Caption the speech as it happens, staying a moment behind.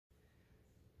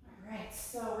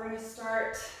So we're going to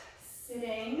start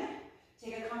sitting.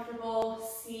 Take a comfortable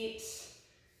seat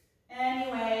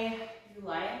any way you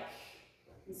like.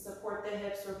 You can support the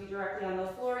hips or be directly on the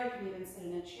floor. You can even sit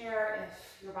in a chair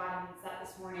if your body needs that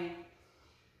this morning.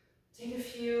 Take a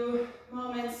few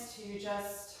moments to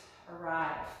just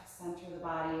arrive, center the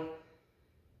body,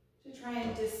 to try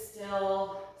and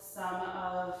distill some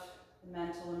of the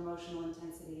mental and emotional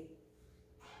intensity.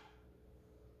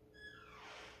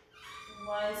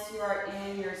 Once you are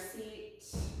in your seat,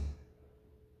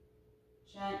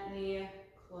 gently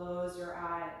close your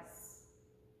eyes.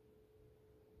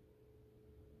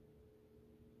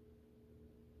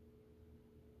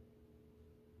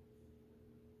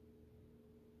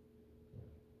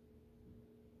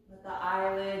 Let the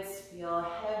eyelids feel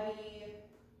heavy.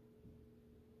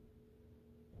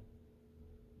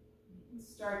 You can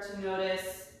start to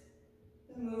notice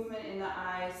the movement in the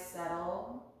eyes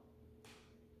settle.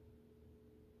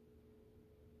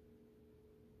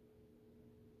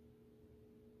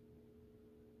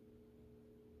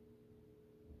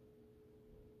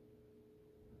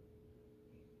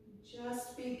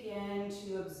 Just begin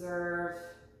to observe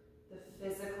the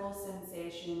physical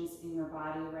sensations in your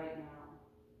body right now.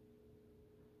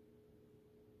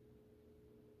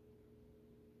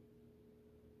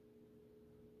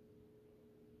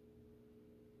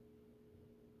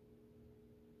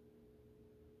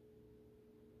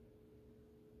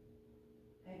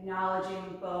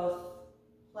 Acknowledging both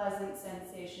pleasant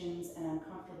sensations and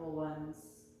uncomfortable ones.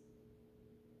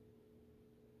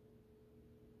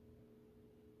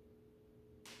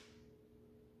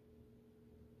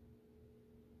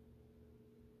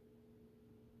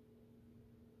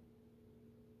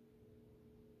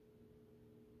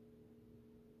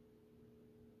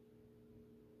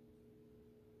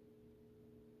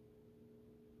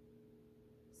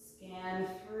 Scan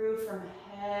through from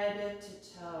head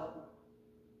to toe.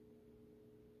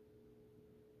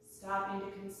 Stopping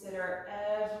to consider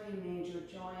every major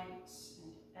joint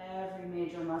and every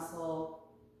major muscle.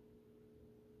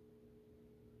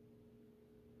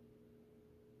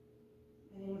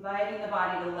 And inviting the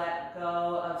body to let go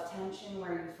of tension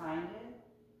where you find it.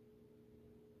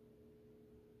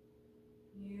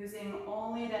 Using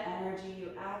only the energy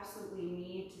you absolutely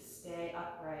need to stay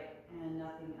upright and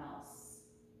nothing else.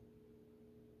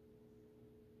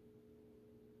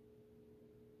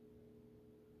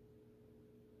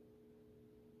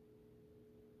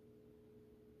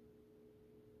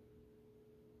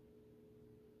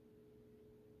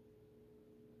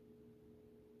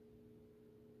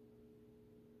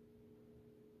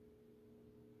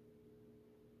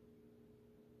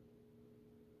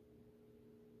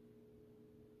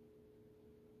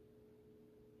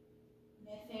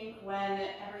 I think when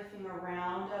everything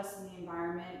around us in the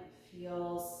environment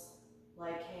feels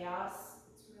like chaos,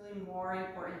 it's really more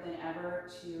important than ever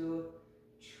to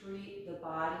treat the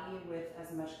body with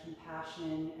as much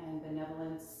compassion and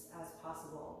benevolence as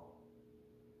possible.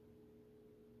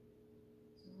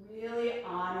 So really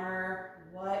honor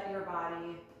what your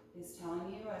body is telling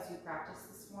you as you practice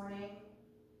this morning.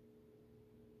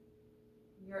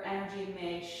 Your energy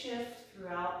may shift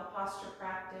throughout the posture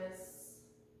practice.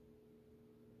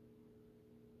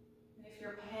 If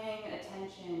you're paying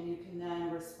attention, you can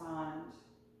then respond.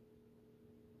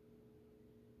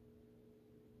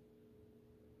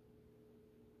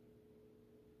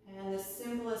 And the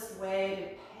simplest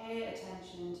way to pay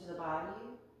attention to the body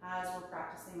as we're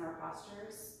practicing our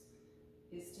postures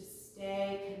is to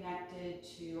stay connected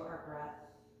to our breath.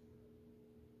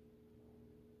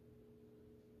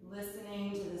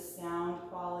 Listening to the sound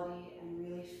quality and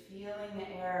really feeling the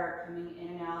air coming in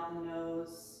and out the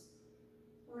nose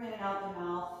or in and out the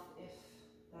mouth if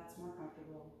that's more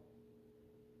comfortable.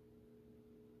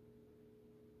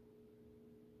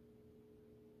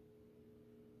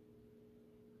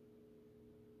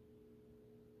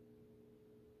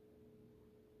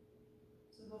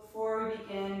 So before we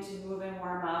begin to move and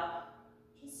warm up,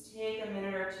 just take a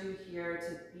minute or two here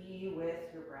to be with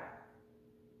your breath.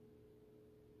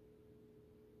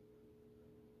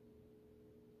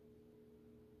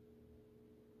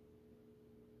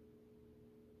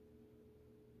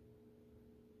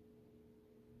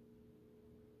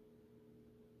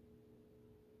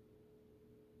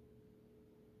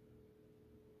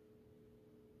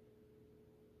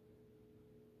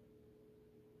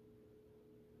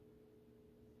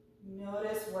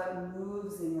 Notice what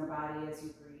moves in your body as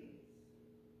you breathe.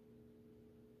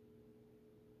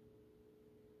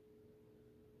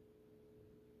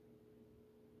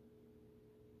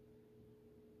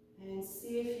 And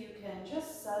see if you can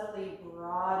just subtly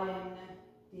broaden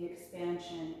the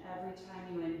expansion every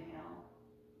time you inhale,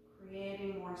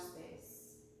 creating more space.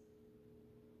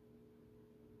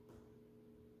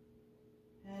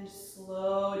 And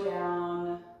slow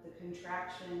down the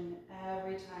contraction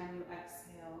every time you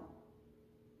exhale,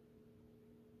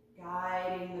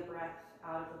 guiding the breath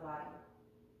out of the body.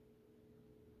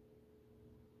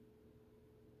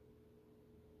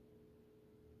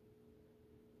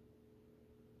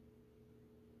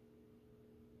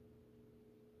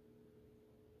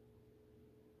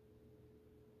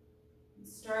 And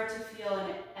start to feel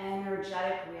an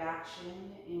energetic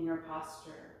reaction in your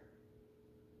posture.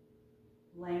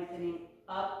 Lengthening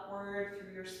upward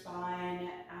through your spine,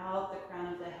 out the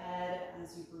crown of the head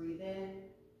as you breathe in.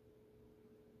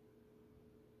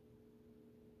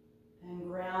 And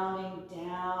grounding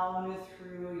down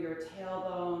through your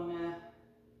tailbone,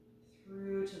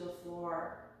 through to the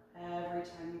floor every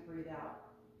time you breathe out.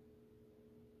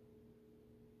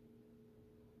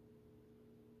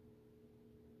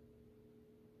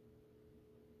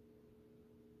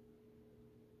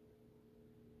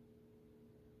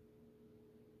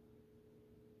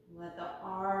 Let the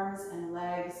arms and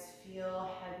legs feel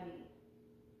heavy.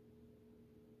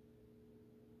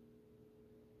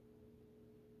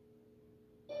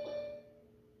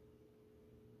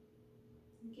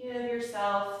 Give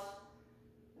yourself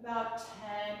about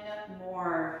 10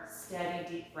 more steady,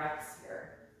 deep breaths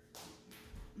here.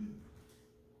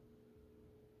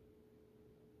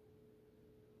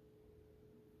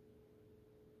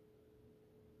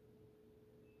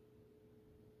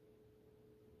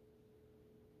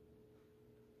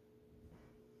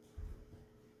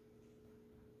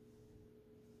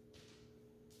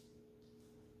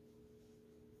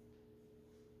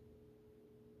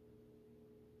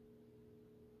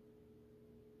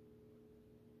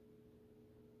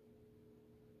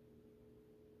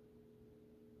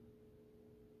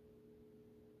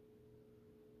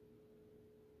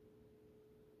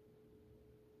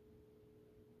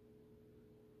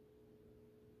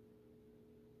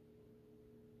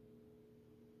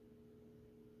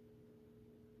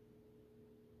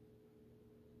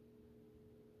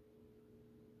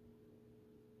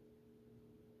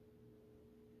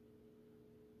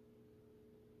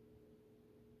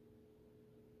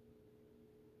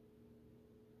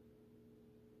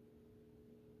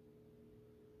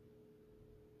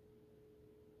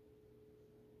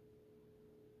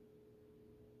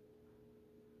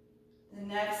 The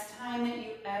next time that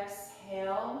you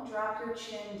exhale, drop your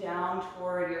chin down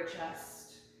toward your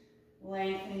chest,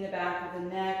 lengthening the back of the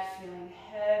neck, feeling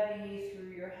heavy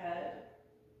through your head.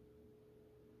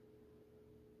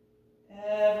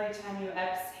 Every time you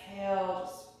exhale,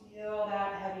 just feel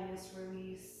that heaviness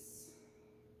release.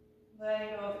 Letting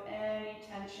go of any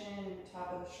tension in the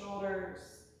top of the shoulders.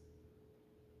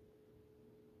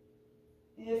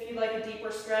 If you'd like a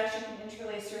deeper stretch, you can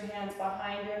interlace your hands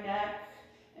behind your neck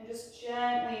and just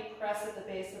gently press at the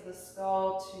base of the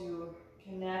skull to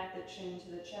connect the chin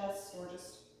to the chest, or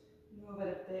just move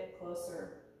it a bit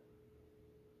closer.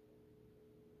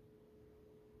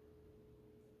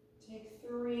 Take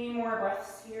 3 more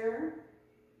breaths here.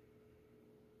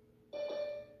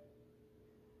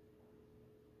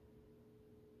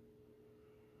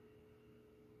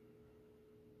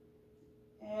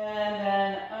 And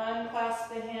then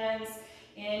unclasp the hands,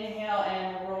 inhale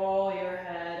and roll your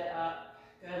head up.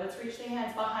 Good, let's reach the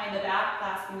hands behind the back,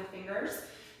 clasping the fingers.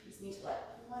 Just need to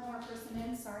let one more person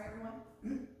in, sorry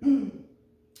everyone.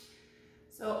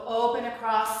 So open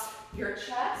across your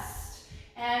chest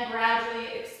and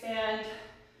gradually expand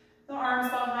the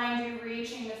arms behind you,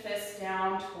 reaching the fists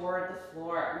down toward the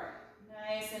floor.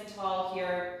 Nice and tall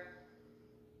here.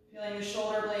 Feeling the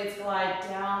shoulder blades glide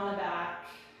down the back,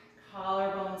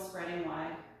 collarbone spreading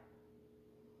wide.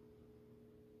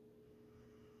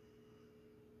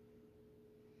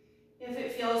 If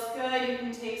it feels good, you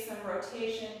can take some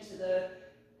rotation to the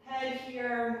head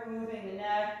here, moving the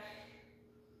neck.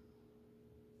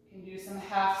 You can do some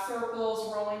half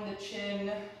circles, rolling the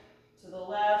chin to the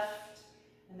left,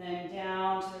 and then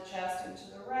down to the chest and to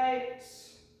the right.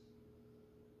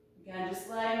 Again, just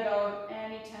letting go of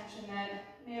any tension that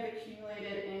may have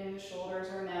accumulated in the shoulders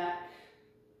or neck.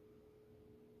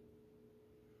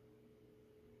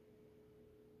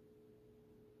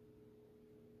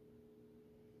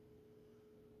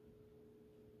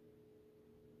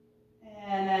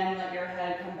 And then let your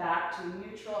head come back to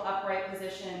neutral upright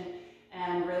position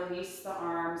and release the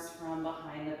arms from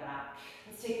behind the back.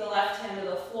 Let's take the left hand to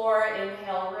the floor.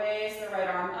 Inhale, raise the right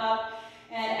arm up.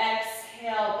 And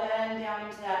exhale, bend down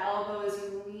into that elbow as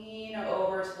you lean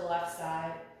over to the left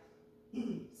side.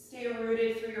 Stay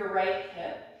rooted through your right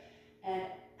hip and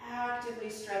actively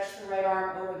stretch the right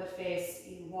arm over the face,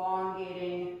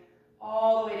 elongating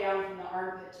all the way down from the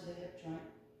armpit to the hip joint.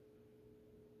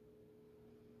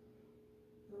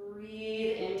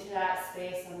 Breathe into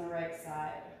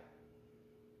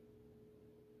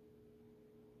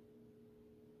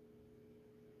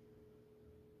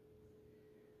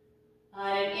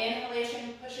On an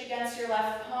inhalation, push against your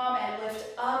left palm and lift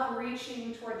up,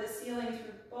 reaching toward the ceiling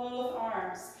through both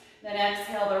arms. Then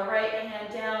exhale the right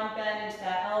hand down, bend into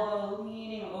that elbow,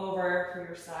 leaning over for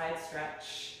your side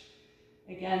stretch.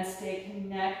 Again, stay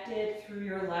connected through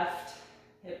your left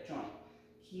hip joint.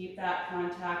 Keep that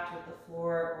contact with the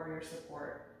floor or your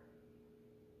support.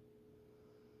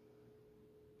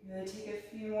 Good, take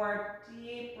a few more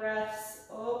deep breaths,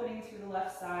 opening through the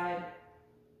left side.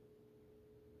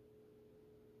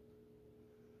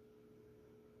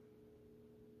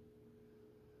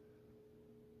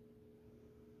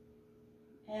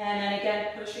 And then again,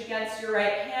 push against your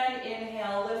right hand.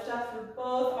 Inhale, lift up through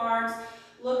both arms.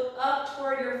 Look up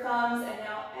toward your thumbs and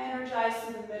now energize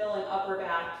through the middle and upper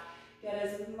back. Get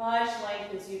as much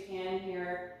length as you can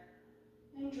here.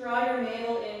 And draw your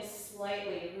navel in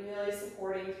slightly, really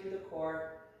supporting through the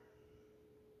core.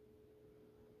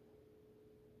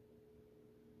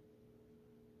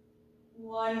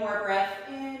 One more breath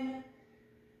in.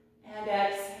 And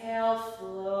exhale,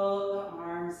 float the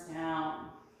arms down.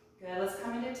 Good, let's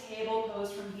come into table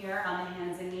pose from here on the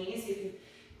hands and knees. You can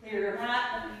clear your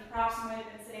mat, any props you might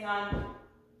have been sitting on.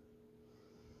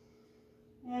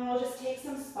 And we'll just take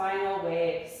some spinal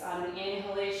waves. On an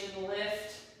inhalation,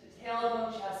 lift the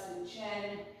tailbone, chest, and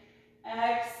chin.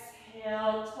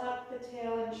 Exhale, tuck the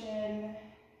tail and chin,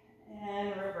 and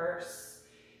reverse.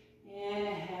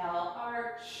 Inhale,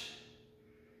 arch.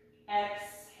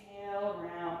 Exhale,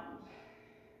 round.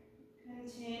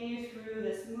 Continue through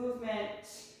this movement.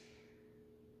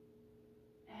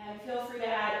 And feel free to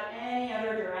add any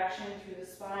other direction through the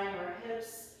spine or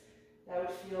hips that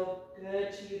would feel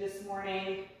good to you this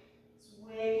morning. Just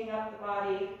waking up the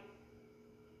body.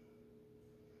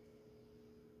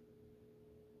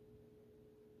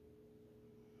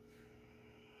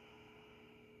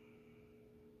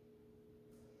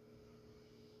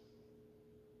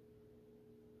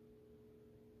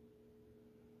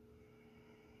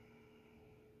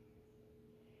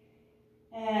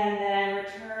 And then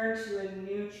return to a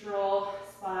neutral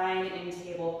spine in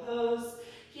table pose.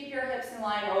 Keep your hips in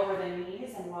line over the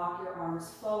knees and walk your arms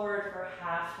forward for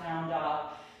half down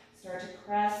dog. Start to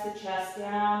press the chest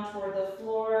down toward the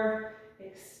floor,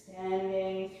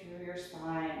 extending through your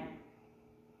spine.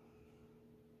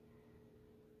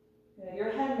 Good.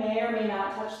 Your head may or may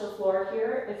not touch the floor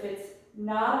here. If it's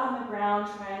not on the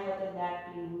ground, try and let the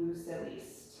neck be loose at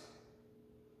least.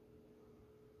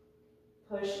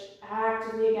 Push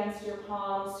actively against your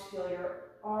palms. Feel your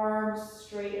arms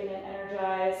straighten and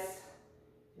energize.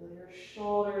 Feel your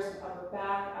shoulders and upper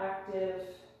back active.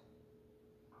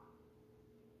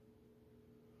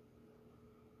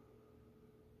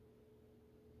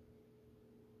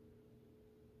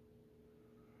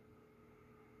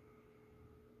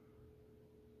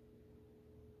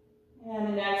 And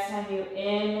the next time you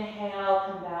inhale,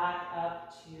 come back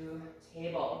up to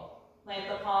table. Plant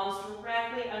the palms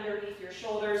directly underneath your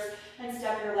shoulders and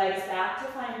step your legs back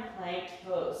to find planked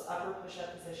pose, upper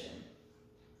push-up position.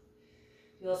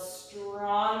 Feel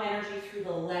strong energy through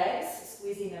the legs,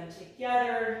 squeezing them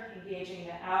together, engaging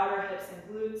the outer hips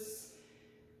and glutes.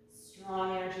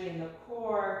 Strong energy in the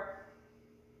core.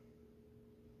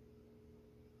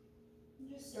 And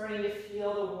just starting to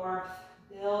feel the warmth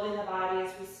build in the body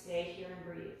as we stay here and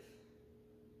breathe.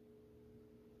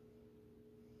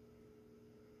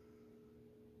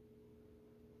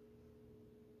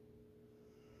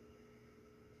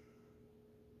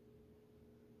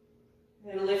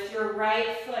 Then lift your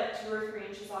right foot 2 or 3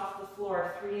 inches off the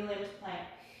floor, 3-limbed plank.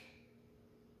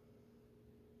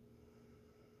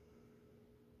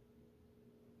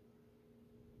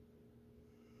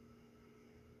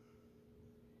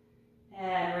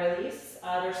 And release,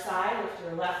 other side, lift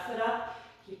your left foot up,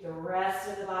 keep the rest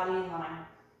of the body in line.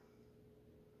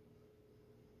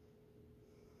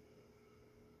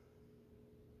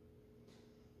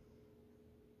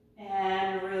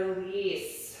 And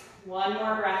release. One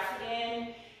more breath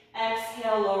in.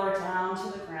 Exhale, lower down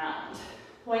to the ground.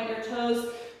 Point your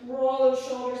toes, roll those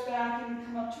shoulders back and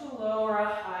come up to a low or a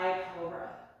high cobra.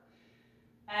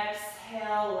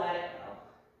 Exhale, let it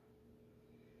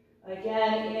go.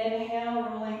 Again, inhale,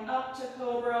 rolling up to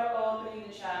cobra, opening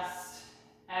the chest.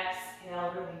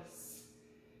 Exhale, release.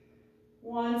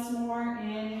 Once more,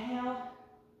 inhale.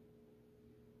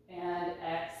 And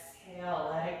exhale,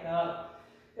 let it go.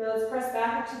 Good, let's press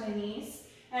back up to the knees.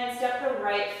 And step the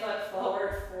right foot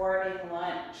forward for a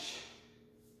lunge.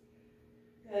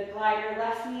 Good, glide your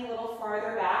left knee a little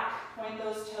farther back. Point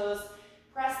those toes,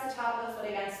 press the top of the foot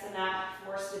against the mat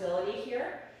for stability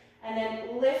here. And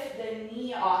then lift the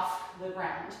knee off the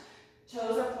ground.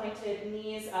 Toes are pointed,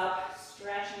 knees up,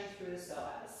 stretching through the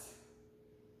psoas.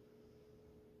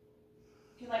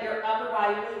 You can let your upper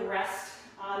body really rest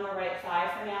on the right thigh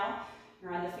for now,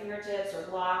 or on the fingertips or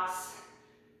blocks.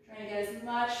 Trying to get as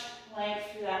much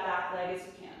length through that back leg as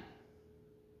you can.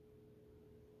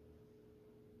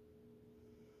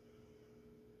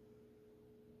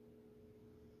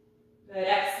 Good,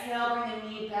 exhale, bring the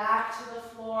knee back to the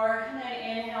floor, and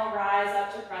then inhale, rise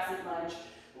up to crescent lunge.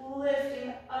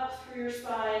 Lifting up through your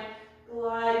spine,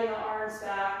 gliding the arms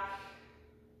back.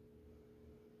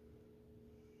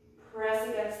 Press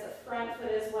against the front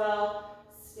foot as well,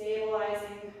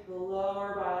 stabilizing the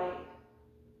lower body.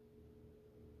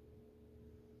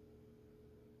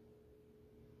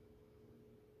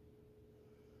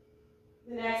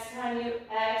 The next time you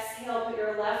exhale, put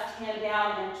your left hand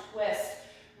down and twist.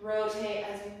 Rotate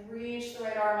as you reach the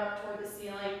right arm up toward the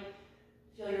ceiling.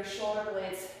 Feel your shoulder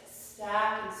blades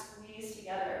stack and squeeze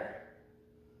together.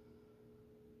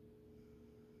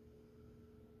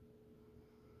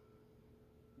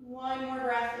 One more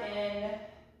breath in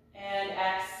and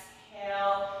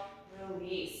exhale,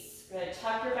 release. Good,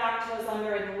 tuck your back toes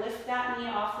under and lift that knee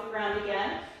off the ground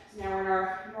again. So now we're in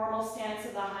our normal stance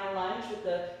of the high lunge with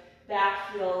the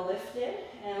back heel lifted.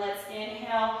 And let's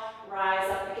inhale, rise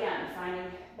up again,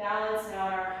 finding balance now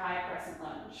in our high crescent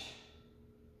lunge.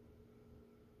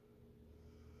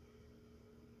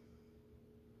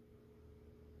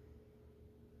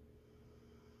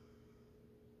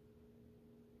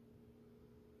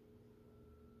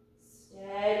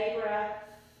 Steady breath.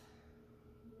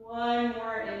 One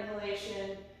more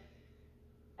inhalation.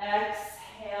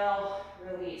 Exhale,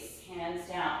 release, hands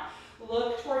down.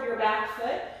 Look toward your back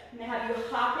foot. I'm going to have you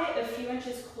hop it a few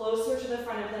inches closer to the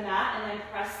front of the mat and then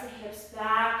press the hips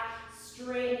back,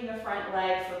 straightening the front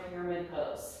leg for pyramid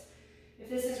pose. If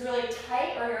this is really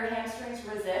tight or your hamstrings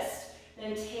resist,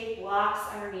 then take blocks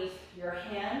underneath your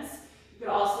hands. You could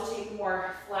also take a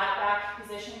more flat back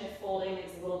position if folding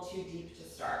is a little too deep to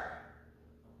start.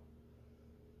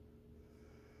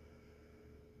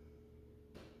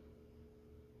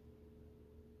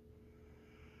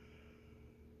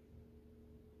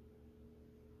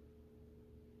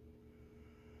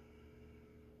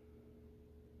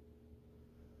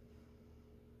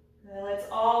 Let's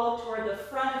all look toward the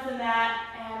front of the mat,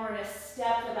 and we're going to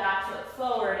step the back foot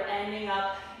forward, ending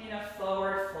up in a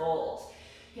forward fold.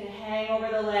 You can hang over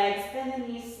the legs, bend the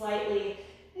knees slightly,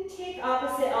 and take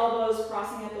opposite elbows,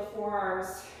 crossing at the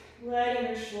forearms, letting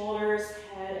your shoulders,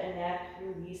 head, and neck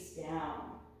release down.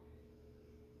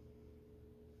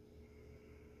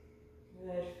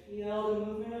 Good. Feel the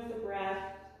movement of the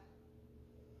breath.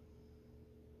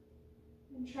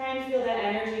 And try and feel the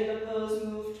energy of the pose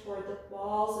move toward the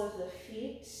balls of the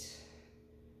feet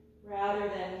rather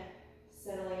than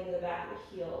settling into the back of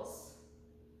the heels.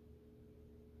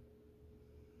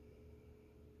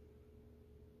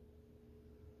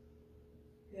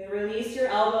 Good. Release your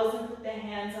elbows and put the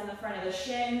hands on the front of the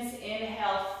shins.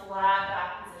 Inhale, flat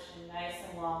back position, nice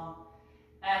and long.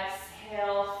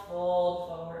 Exhale, fold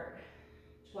forward.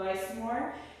 Twice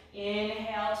more.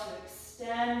 Inhale to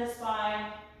extend the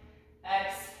spine.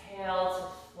 Exhale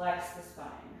to flex the spine.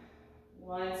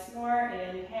 Once more,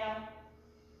 inhale.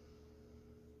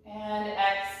 And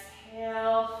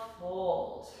exhale,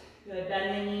 fold. Good,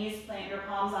 bend the knees, plant your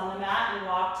palms on the mat, and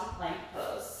walk to plank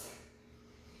pose.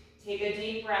 Take a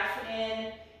deep breath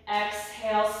in.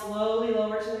 Exhale, slowly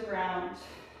lower to the ground.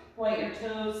 Point your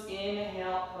toes,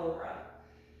 inhale, cobra.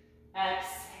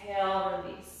 Exhale,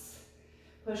 release.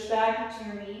 Push back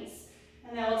into your knees.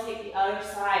 And then we'll take the other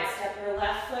side. Step your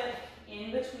left foot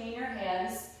in between your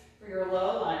hands for your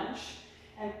low lunge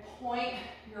and point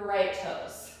your right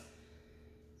toes.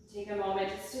 Take a moment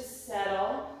just to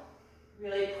settle,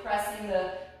 really pressing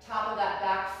the top of that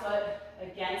back foot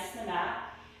against the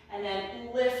mat, and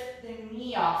then lift the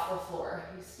knee off the floor.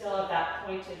 You still have that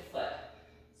pointed foot,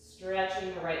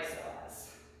 stretching the right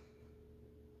psoas.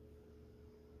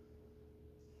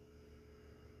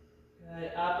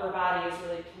 Good, upper body is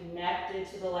really connected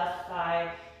to the left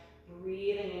thigh,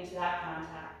 breathing into that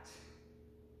contact.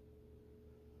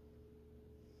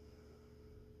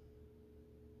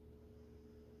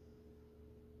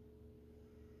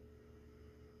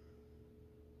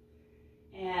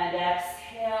 And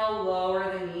exhale,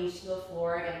 lower the knees to the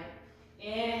floor again.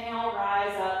 Inhale,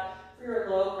 rise up for your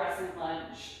low crescent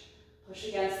lunge. Push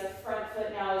against the front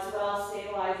foot now as well,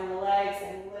 stabilizing the legs,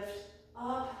 and lift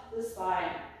up the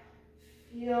spine.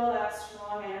 Feel that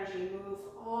strong energy move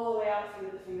all the way out through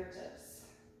the fingertips.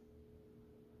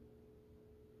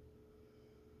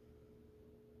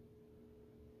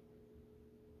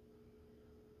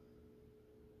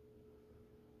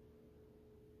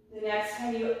 The next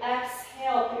time you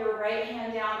exhale, put your right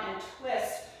hand down and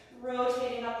twist,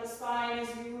 rotating up the spine as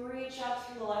you reach up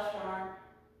through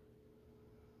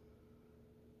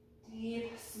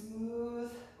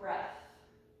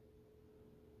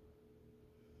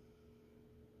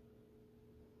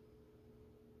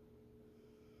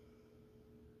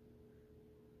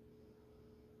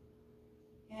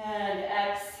And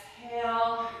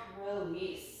exhale,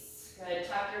 release. Good,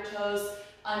 tuck your toes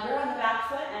under on the back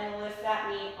foot and lift that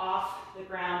knee off the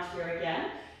ground here again.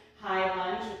 High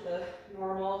lunge with the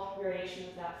normal variation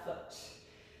of that foot.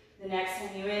 The next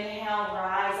time you inhale,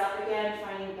 rise up again,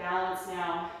 finding balance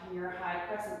now in your high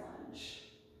crescent lunge.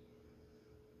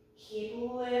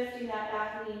 Keep lifting that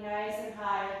back knee nice and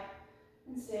high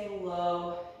and stay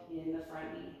low in the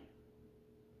front knee.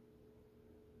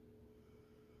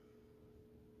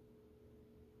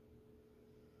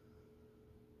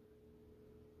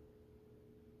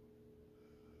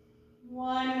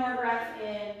 One more breath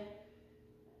in,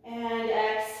 and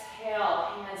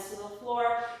exhale, hands to the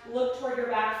floor. Look toward your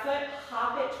back foot,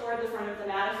 hop it toward the front of the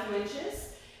mat a few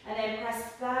inches, and then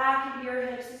press back into your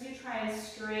hips as you try and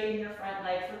straighten your front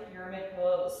leg for pyramid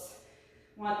pose.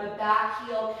 Want the back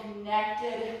heel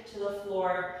connected to the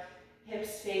floor,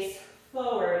 hips face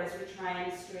forward as we try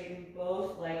and straighten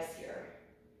both legs here.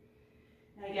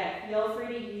 And again, feel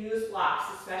free to use blocks,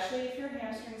 especially if your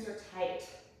hamstrings are tight.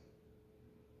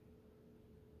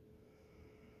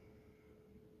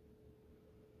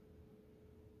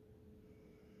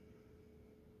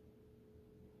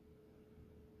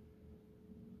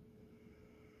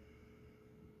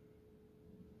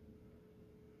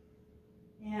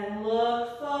 And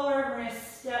look forward. We're going to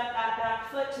step that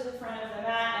back foot to the front of the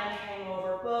mat and hang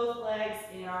over both legs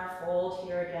in our fold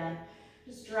here again.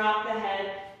 Just drop the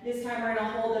head. This time we're going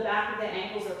to hold the back of the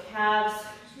ankles or calves,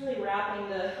 just really wrapping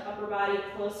the upper body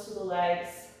close to the legs.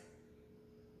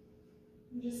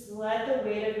 And just let the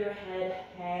weight of your head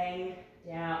hang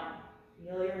down.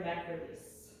 Feel your neck release.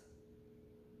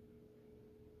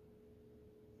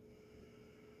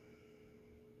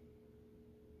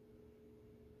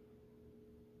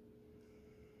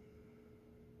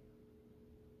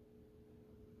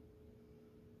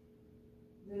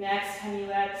 The next time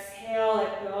you exhale,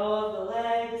 let go of the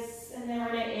legs, and then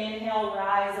we're going to inhale,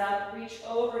 rise up, reach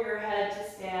over your head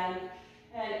to stand,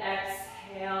 and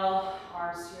exhale,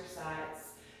 arms to your sides.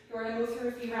 We're going to move through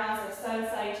a few rounds of sun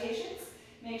salutations.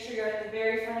 Make sure you're at the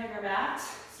very front of your mat,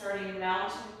 starting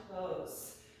mountain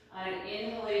pose. On an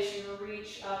inhalation,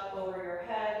 reach up over your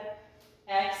head.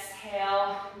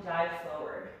 Exhale, dive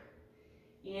forward.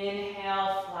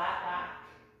 Inhale, flat back.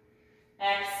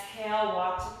 Exhale,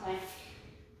 walk to plank.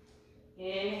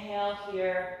 Inhale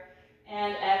here,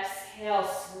 and exhale,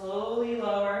 slowly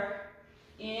lower.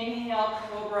 Inhale,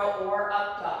 cobra or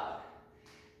up dog.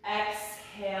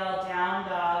 Exhale, down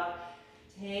dog.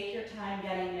 Take your time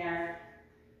getting there.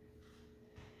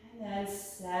 And then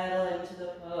settle into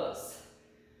the pose.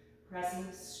 Pressing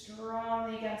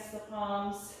strongly against the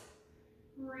palms,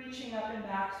 reaching up and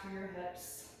back through your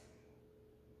hips.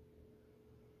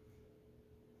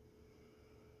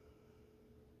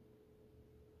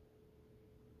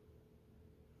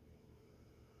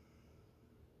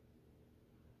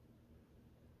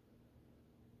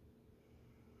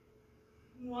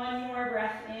 One more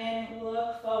breath in,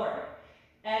 look forward.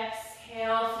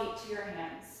 Exhale, feet to your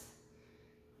hands.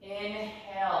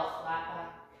 Inhale,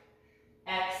 flat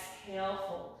back. Exhale,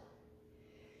 fold.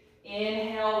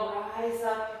 Inhale, rise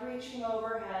up, reaching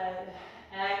overhead.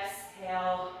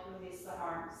 Exhale, release the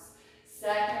arms.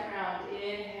 Second round,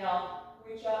 inhale,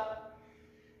 reach up.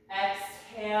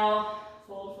 Exhale,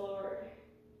 fold forward.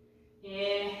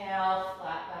 Inhale,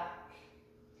 flat back.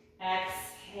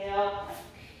 Exhale, plank.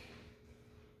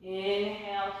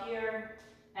 Inhale here,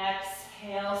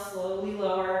 exhale, slowly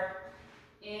lower.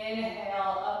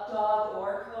 Inhale, up dog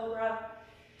or cobra.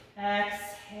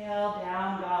 Exhale,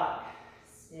 down dog.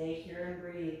 Stay here and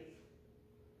breathe.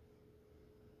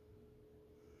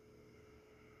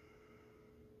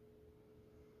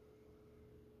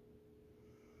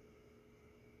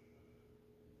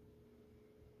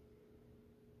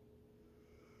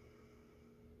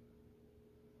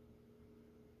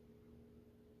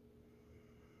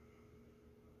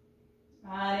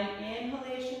 On an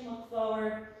inhalation, look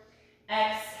forward.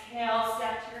 Exhale,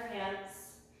 step to your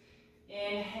hands.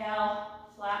 Inhale,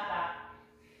 flat back.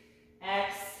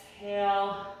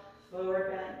 Exhale,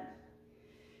 forward bend.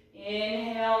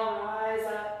 Inhale, rise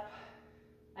up.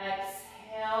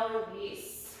 Exhale,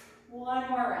 release. One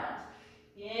more round.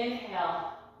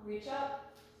 Inhale, reach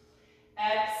up.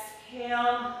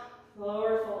 Exhale,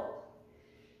 forward fold.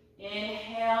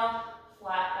 Inhale,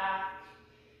 flat back.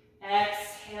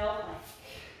 Exhale, plank.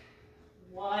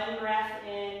 One breath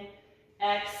in.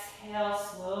 Exhale,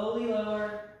 slowly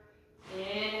lower.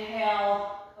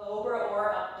 Inhale, cobra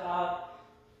or up dog.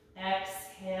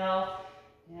 Exhale,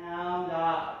 down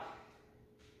dog.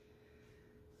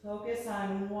 Focus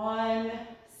on one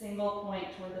single point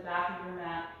toward the back of your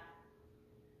mat.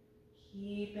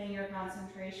 Keeping your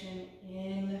concentration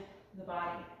in the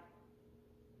body.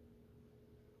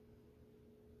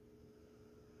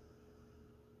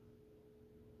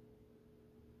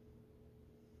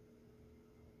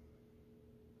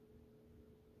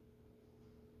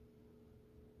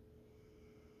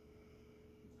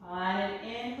 On an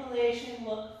inhalation,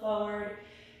 look forward.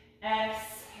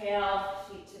 Exhale,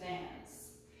 feet to the hands.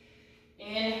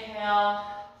 Inhale,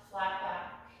 flat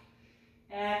back.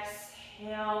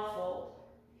 Exhale, fold.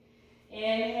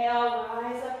 Inhale,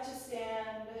 rise up to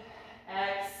stand.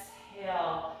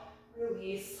 Exhale,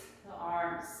 release the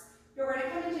arms. You're ready to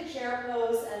come into chair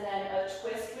pose and then a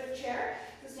twist with chair.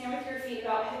 So stand with your feet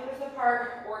about hip width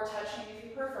apart or touching if you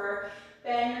prefer.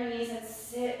 Bend your knees and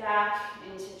sit back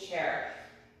into chair.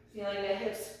 Feeling the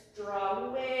hips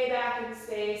draw way back in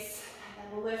space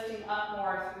and then lifting up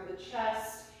more through the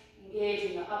chest,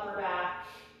 engaging the upper back.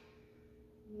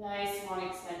 Nice long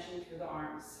extension through the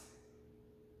arms.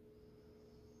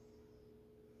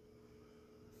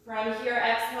 From here,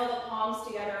 exhale the palms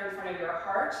together in front of your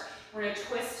heart. We're going to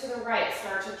twist to the right.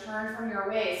 Start to turn from your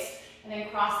waist and then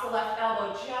cross the left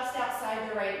elbow just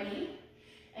outside the right knee.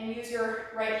 And use your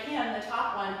right hand, the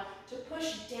top one, to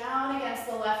push down against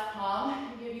the left palm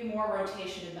and give you more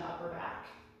rotation in the upper back.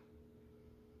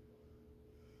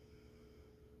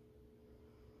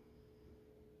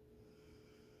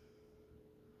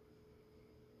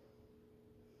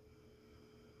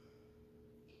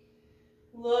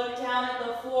 Look down at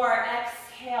the floor.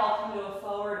 Exhale, come to a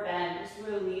forward bend, just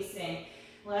releasing.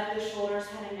 Let the shoulders,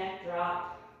 head and neck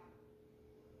drop.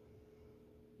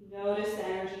 Notice the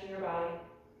energy in your body.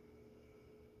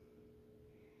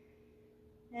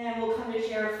 And we'll come to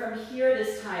chair from here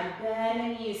this time. Bend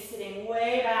the knees, sitting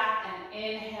way back, and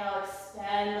inhale,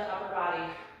 extend the upper body,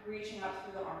 reaching up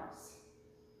through the arms.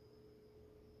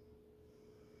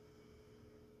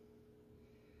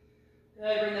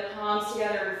 Good, bring the palms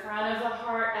together in front of the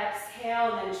heart.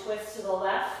 Exhale, and then twist to the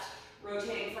left,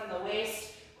 rotating from the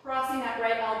waist, crossing that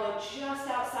right elbow just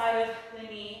outside of the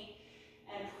knee,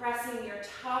 and pressing your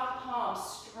top palm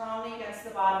strongly against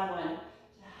the bottom one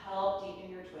to help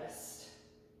deepen your twist.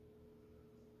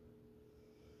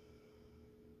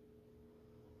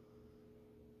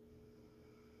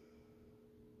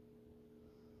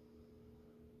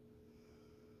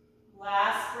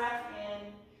 Last breath in.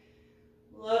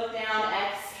 Look down,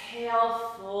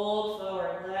 exhale, fold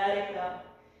forward, let it go.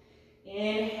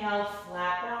 Inhale,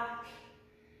 flat back.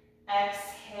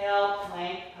 Exhale,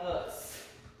 plank pose.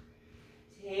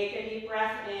 Take a deep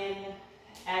breath in.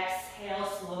 Exhale,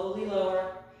 slowly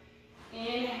lower.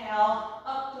 Inhale,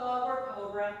 up dog or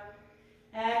cobra.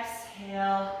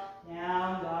 Exhale,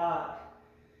 down dog.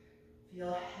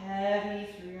 Feel heavy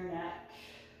through your neck.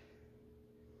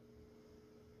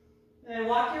 Then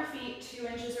walk your feet 2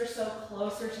 inches or so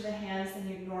closer to the hands than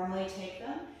you'd normally take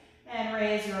them. And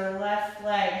raise your left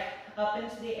leg up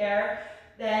into the air.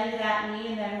 Bend that knee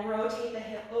and then rotate the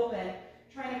hip open,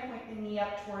 trying to point the knee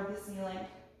up toward the ceiling.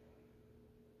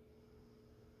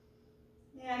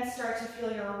 And start to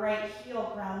feel your right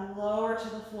heel ground lower to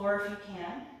the floor if you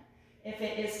can. If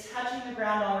it is touching the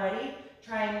ground already,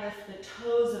 try and lift the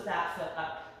toes of that foot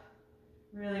up.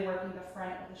 Really working the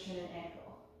front of the shin and ankle.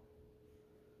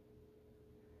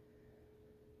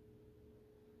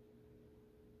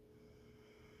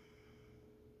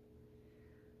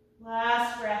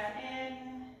 Last breath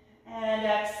in, and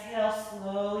exhale,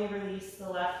 slowly release the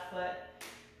left foot.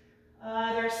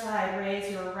 Other side,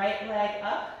 raise your right leg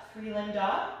up, 3-limb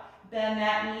dog. Bend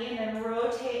that knee and then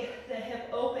rotate the hip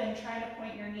open, trying to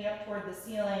point your knee up toward the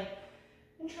ceiling.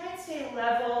 And try and stay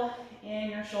level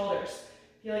in your shoulders.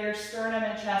 Feel your sternum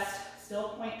and chest still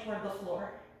point toward the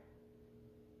floor.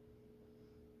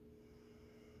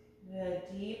 Good,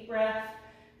 deep breath.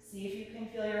 See if you can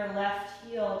feel your left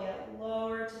heel get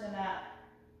lower to the mat.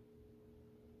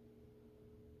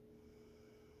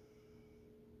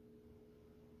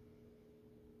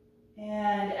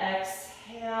 And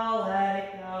exhale, let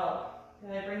it go.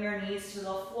 Good, bring your knees to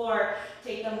the floor.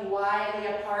 Take them widely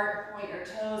apart, point your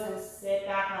toes, and sit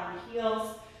back on the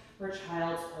heels for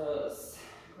child's pose.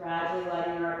 Gradually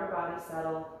letting your upper body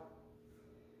settle.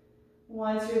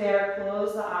 Once you're there,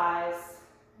 close the eyes.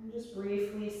 And just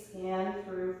briefly scan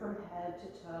through from head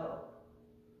to toe.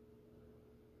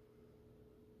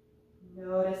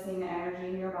 Noticing the energy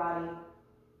in your body.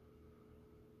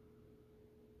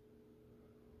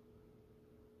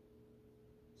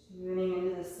 Tuning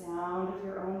into the sound of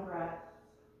your own breath.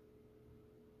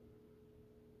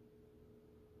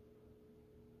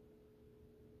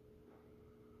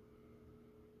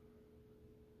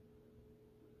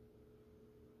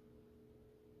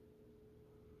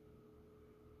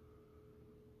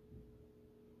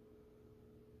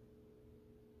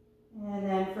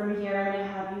 from here, I'm going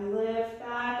to have you lift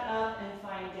back up and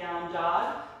find down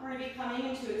dog. We're going to be coming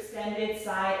into extended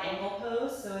side angle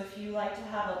pose. So if you like to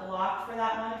have a block for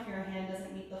that one, if your hand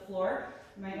doesn't meet the floor,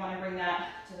 you might want to bring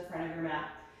that to the front of your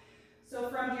mat. So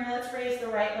from here, let's raise the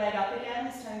right leg up again,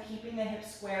 this time keeping the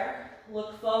hips square.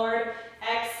 Look forward,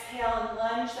 exhale, and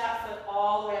lunge that foot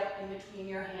all the way up in between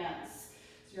your hands.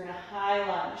 So you're in a high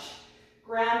lunge.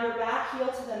 Ground your back heel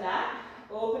to the mat,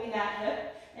 opening that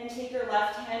hip, and take your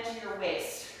left hand to your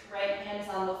waist. Right hand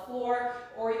is on the floor,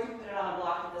 or you can put it on a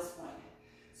block at this point.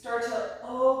 Start to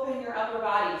open your upper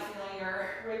body, feeling your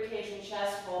rib cage and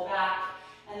chest roll back,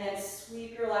 and then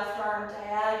sweep your left arm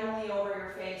diagonally over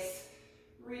your face,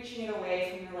 reaching it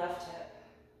away from your left hip.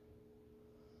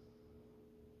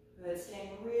 Good, staying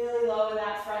really low in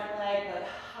that front leg, but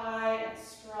high and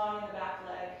strong in the back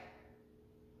leg.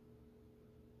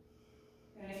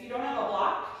 And if you don't have a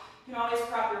block, you can always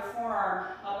prop your forearm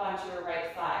up onto your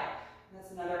right thigh.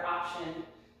 That's another option.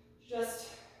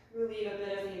 Just relieve a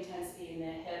bit of the intensity in the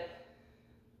hip,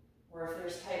 or if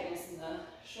there's tightness in the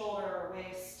shoulder or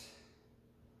waist.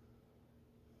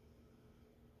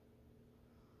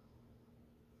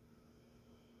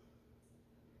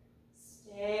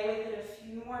 Stay with it a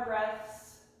few more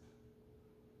breaths.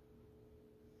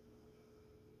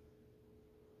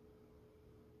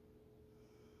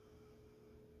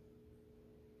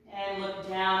 And look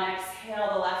down,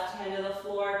 exhale the left hand to the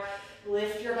floor.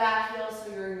 Lift your back heel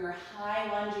so you're in your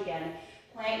high lunge again.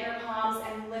 Plant your palms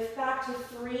and lift back to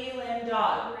three-limb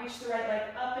dog. Reach the right leg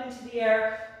up into the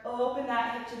air. Open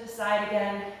that hip to the side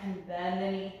again and bend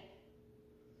the knee.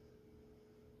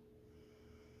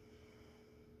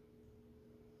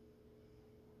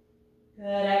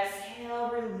 Good, exhale,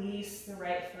 release the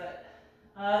right foot.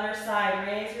 Other side,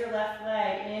 raise your left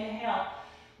leg, inhale.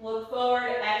 Look forward,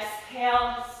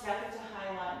 exhale, step into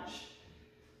high lunge.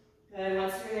 Good,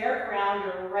 once you're there, ground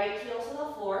your right heel to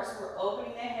the floor, so we're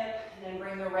opening the hip, and then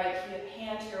bring the right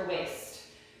hand to your waist.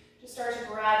 Just start to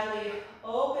gradually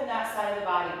open that side of the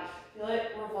body. Feel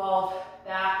it revolve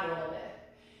back a little bit.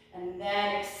 And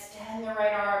then extend the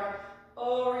right arm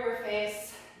over your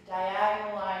face,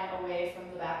 diagonal line away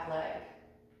from the back leg.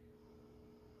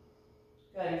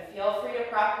 Good, and feel free to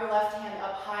prop your left hand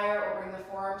up higher or bring the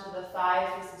forearm to the thigh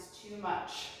if this is too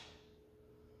much.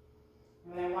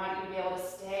 And I want you to be able to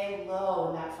stay low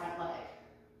in that front leg.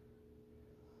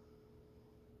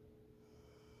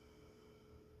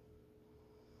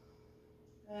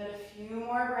 Good, a few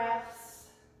more breaths.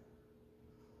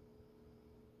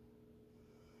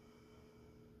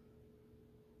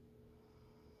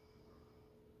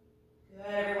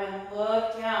 Good, everyone,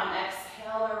 look down.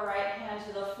 Exhale the right hand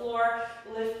to the floor.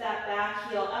 Lift that back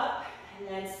heel up, and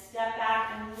then step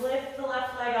back and lift the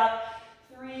left leg up.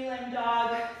 Three-limb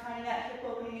dog, finding that hip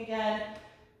opening again,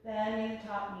 bending the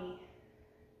top knee.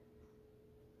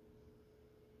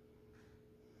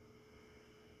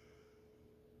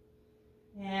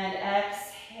 And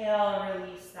exhale,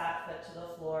 release that foot to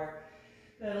the floor.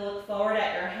 Good, look forward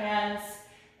at your hands,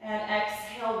 and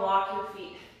exhale, walk your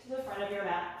feet to the front of your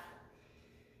mat.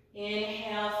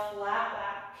 Inhale, flat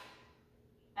back.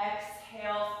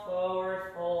 Exhale,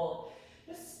 forward fold.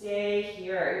 Just stay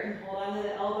here. You can hold onto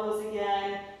the elbows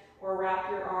again, or wrap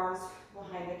your arms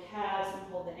behind the calves and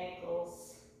hold the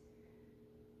ankles.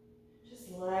 Just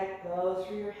let go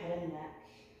through your head and neck.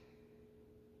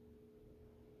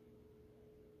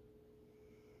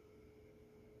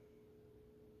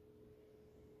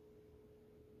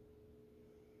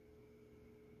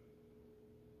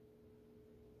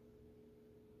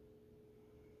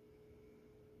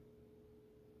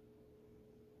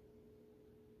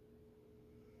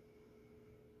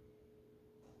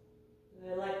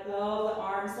 Good, let go of the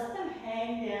arms, let them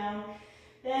hang down.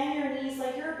 Bend your knees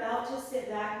like you're about to sit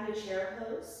back into chair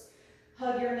pose.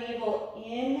 Hug your navel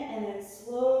in and then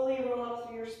slowly roll up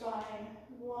through your spine.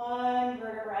 One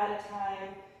vertebra at a time,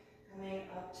 coming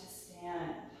up to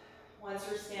stand. Once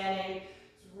you're standing,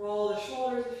 just roll the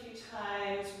shoulders a few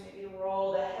times, maybe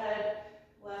roll the head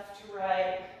left to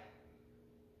right.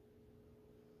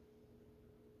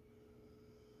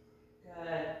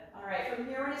 Good. All right, from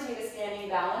here we're going to take a standing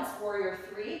balance, warrior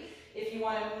three. If you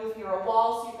want to move near a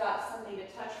wall so you've got something to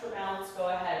touch for balance, go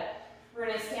ahead. We're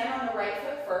going to stand on the right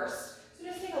foot first. So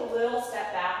just take a little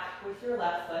step back with your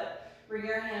left foot. Bring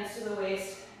your hands to the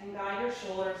waist and guide your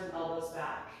shoulders and elbows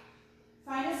back.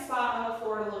 Find a spot on the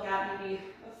floor to look at, maybe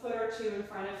a foot or two in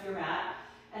front of your mat.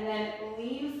 And then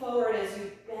lean forward as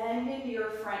you bend into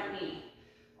your front knee,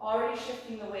 already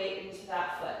shifting the weight into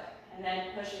that foot. And then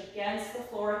push against the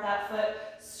floor with that foot,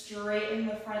 straighten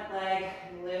the front leg,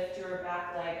 and lift your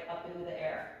back leg up into the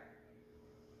air.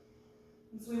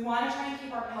 And So we want to try and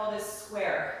keep our pelvis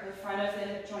square, the front of the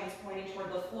hip joints pointing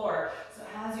toward the floor. So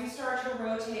as you start to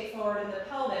rotate forward in the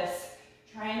pelvis,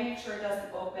 try and make sure it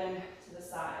doesn't open to the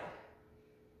side.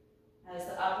 As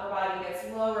the upper body gets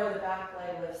lower, the back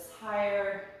leg lifts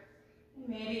higher. And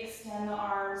maybe extend the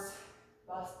arms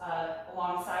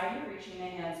alongside you, reaching the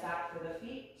hands back for the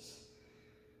feet.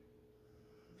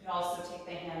 You can also take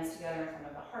the hands together in front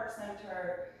of the heart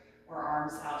center, or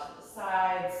arms out to the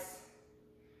sides.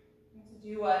 You have to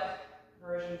do what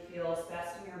version feels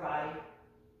best in your body.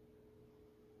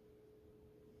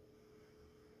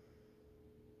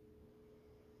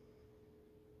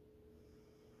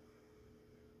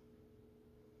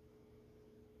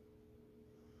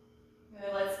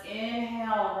 Good, let's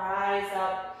inhale, rise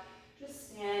up.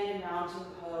 Just stand in mountain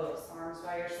pose, arms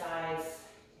by your sides.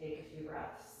 Take a few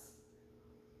breaths.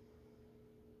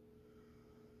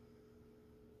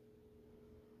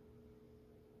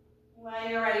 When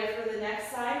you're ready for the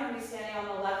next side, we're going to be standing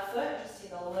on the left foot. Just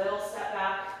take a little step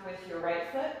back with your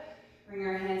right foot. Bring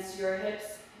your hands to your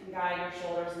hips and guide your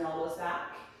shoulders and elbows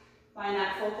back. Find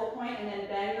that focal point and then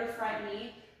bend your front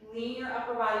knee. Lean your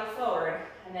upper body forward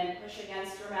and then push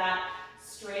against your mat,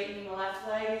 straightening the left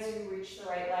leg as you reach the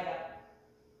right leg up.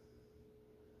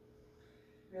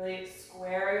 Really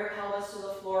square your pelvis to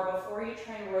the floor before you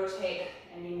try and rotate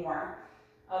anymore.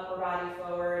 Upper body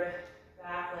forward,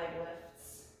 back leg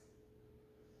lifts.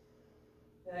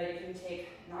 Good, you can take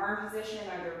an arm position,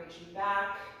 either reaching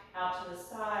back, out to the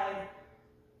side,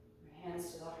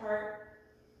 hands to the heart.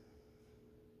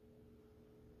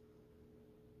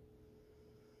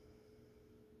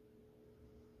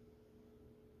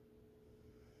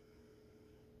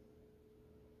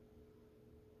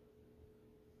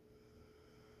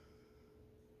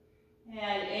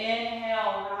 And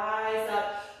inhale, rise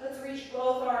up. Let's reach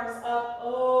both arms up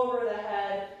over the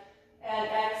head. And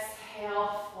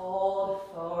exhale, fold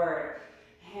forward.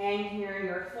 Hang here in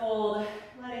your fold,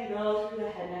 letting go through the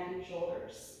head, neck, and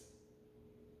shoulders.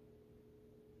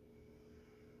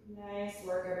 Nice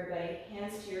work, everybody.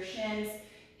 Hands to your shins.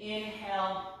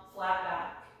 Inhale, flat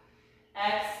back.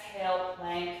 Exhale,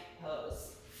 plank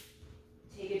pose.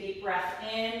 Take a deep breath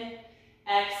in.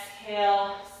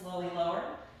 Exhale, slowly lower.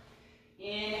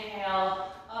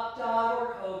 Inhale, up dog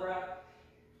or cobra.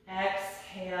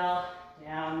 Exhale,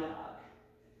 down dog.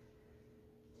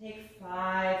 Take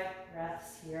 5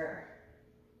 breaths here.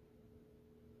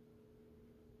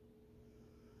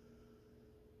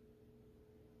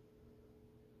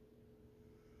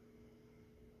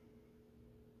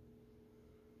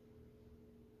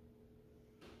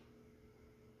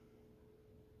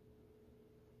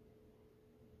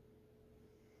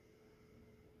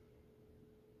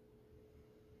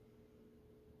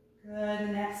 Good,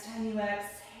 the next time you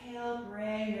exhale,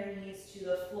 bring your knees to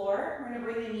the floor. We're going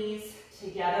to bring the knees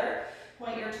together.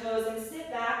 Point your toes and sit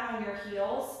back on your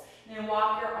heels. And then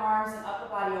walk your arms and upper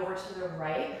body over to the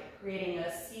right, creating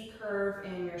a C curve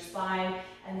in your spine,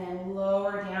 and then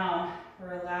lower down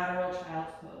for a lateral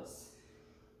child's pose.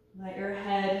 Let your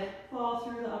head fall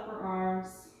through the upper arms,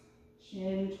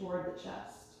 chin toward the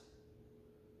chest.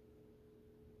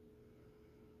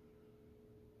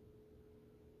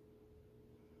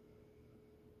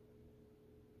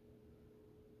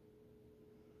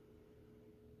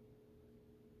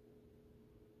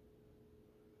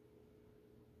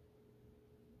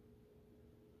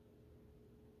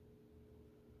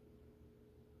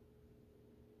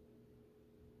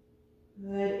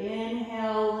 Good,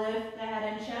 inhale, lift the head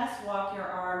and chest, walk your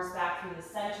arms back through the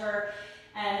center,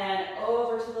 and then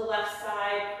over to the left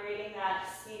side, creating that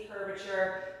C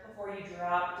curvature before you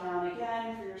drop down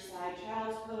again for your side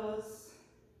child's pose.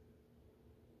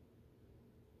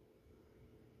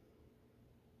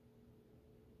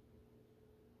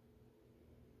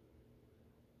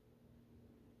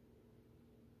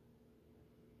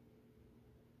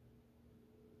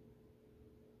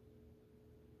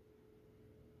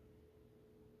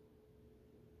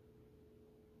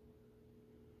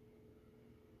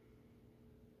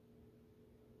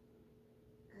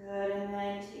 Good, and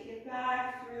then take it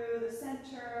back through the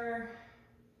center.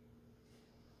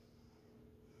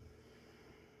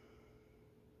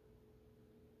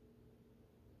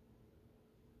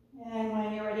 And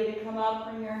when you're ready to come up,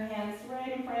 bring your hands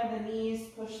right in front of the knees,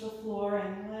 push the floor,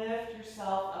 and lift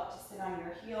yourself up to sit on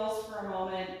your heels for a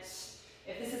moment.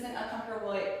 If this isn't a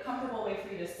comfortable way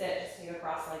for you to sit, just take a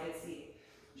cross-legged seat.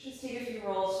 Just take a few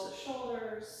rolls to the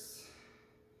shoulders.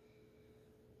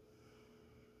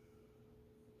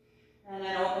 And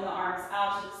then open the arms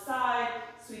out to the side,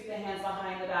 sweep the hands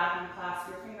behind the back and clasp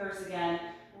your fingers again,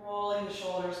 rolling the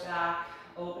shoulders back,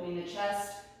 opening the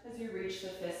chest as you reach the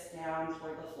fists down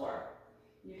toward the floor.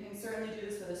 You can certainly do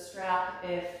this with a strap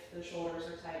if the shoulders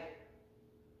are tight.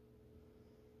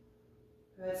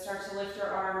 Good, start to lift your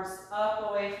arms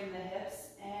up away from the hips,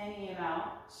 any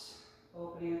amount.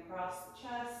 Opening across the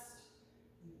chest,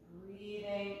 and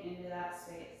breathing into that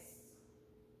space.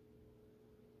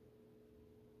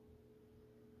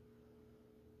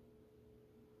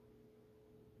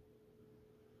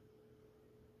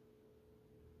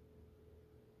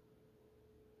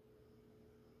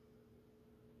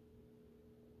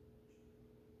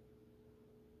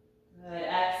 Good,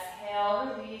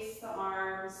 exhale, release the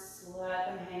arms, let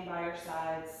them hang by your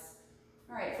sides.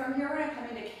 All right, from here we're gonna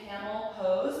come into camel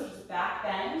pose, which is back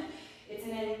bend. It's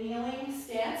in a kneeling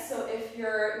stance, so if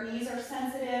your knees are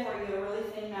sensitive or you have a really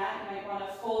thin mat, you might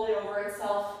wanna fold it over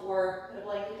itself or put a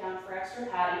blanket down for extra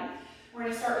padding. We're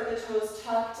gonna start with the toes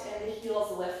tucked and the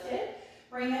heels lifted.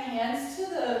 Bring the hands to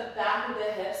the back of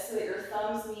the hips so that your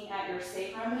thumbs meet at your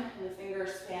sacrum and the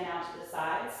fingers fan out to the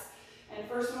sides. And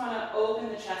first we want to open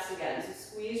the chest again. So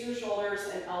squeeze your shoulders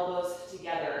and elbows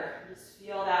together. Just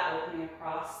feel that opening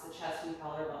across the chest and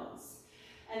collarbones.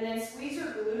 And then squeeze your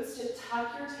glutes to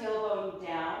tuck your tailbone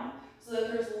down so that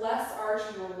there's less arch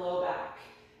in your low back.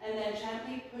 And then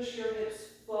gently push your hips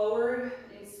forward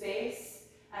in space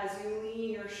as you lean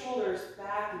your shoulders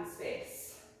back in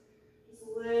space. Just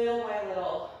little by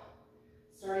little,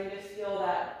 starting to feel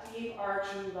that deep arch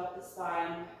move up the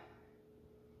spine.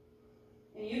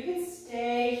 And you can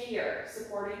stay here,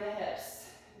 supporting the hips,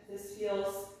 if this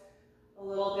feels a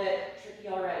little bit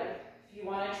tricky already. If you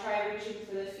want to try reaching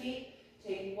for the feet,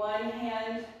 take one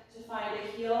hand to find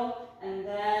a heel, and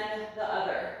then the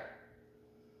other.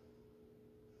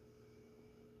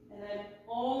 And then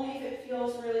only if it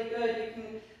feels really good, you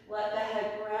can let the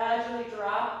head gradually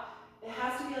drop. It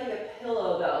has to be like a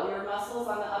pillow though. Your muscles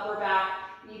on the upper back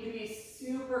need to be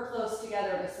super close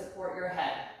together to support your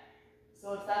head.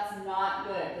 So if that's not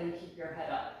good, then keep your head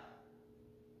up.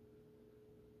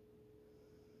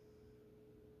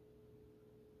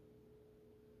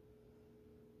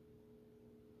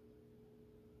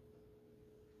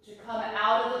 To come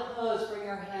out of the pose, bring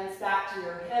your hands back to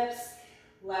your hips.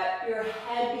 Let your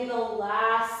head be the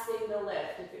last thing to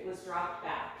lift if it was dropped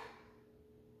back.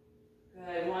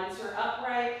 Good. Once you're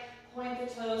upright, point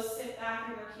the toes, sit back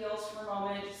in your heels for a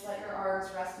moment. Just let your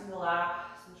arms rest in the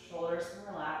lap so the shoulders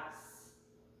can relax.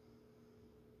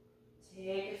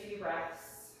 Take a few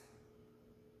breaths.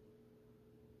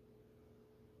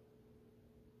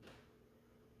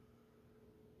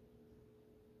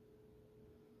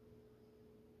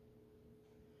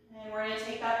 And we're going to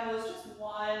take that pose just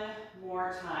one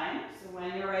more time. So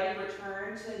when you're ready,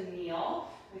 return to kneel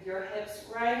with your hips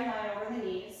right in line over the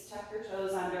knees. Tuck your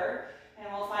toes under,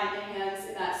 and we'll find the hands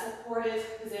in that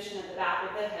supportive position at the back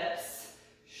of the hips.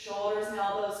 Shoulders and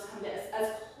elbows come to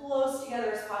as close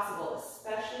together as possible,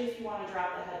 especially if you want to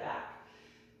drop the head back.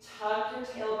 Tuck your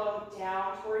tailbone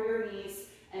down toward your knees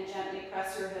and gently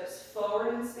press your hips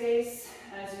forward in space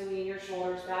as you lean your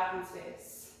shoulders back in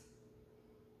space.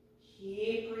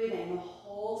 Keep breathing the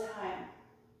whole time.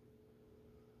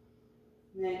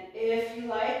 And then if you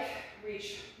like,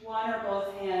 reach one or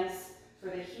both hands for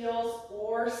the heels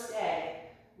or stay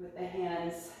with the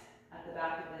hands at the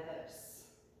back of the hips.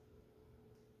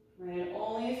 Right, and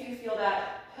only if you feel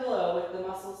that pillow with the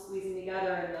muscles squeezing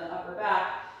together in the upper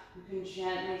back, you can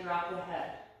gently drop the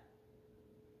head.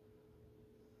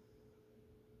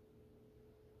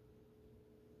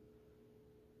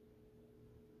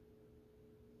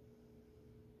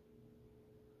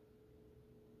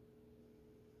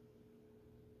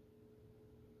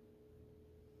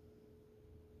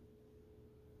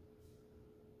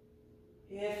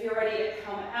 If you're ready to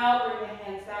come out, bring the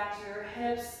hands back to your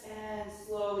hips and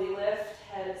slowly lift.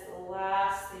 Head is the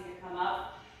last thing to come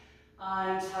up.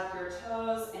 Untuck your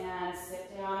toes and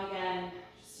sit down again.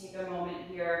 Just take a moment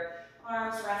here.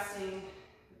 Arms resting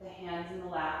with the hands in the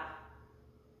lap.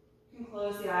 You can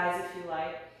close the eyes if you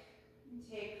like. And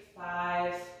take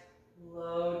 5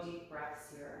 low, deep breaths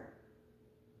here.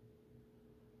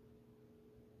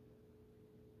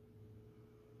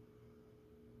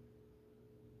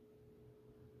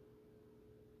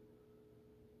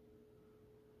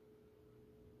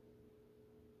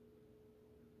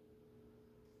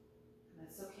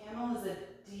 So camel is a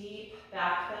deep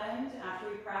back bend. After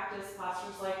we practice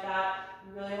postures like that,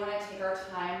 we really want to take our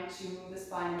time to move the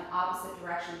spine in the opposite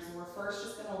direction. So we're first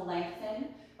just going to lengthen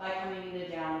by coming into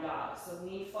down dog. So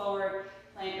lean forward,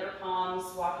 plant your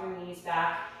palms, walk your knees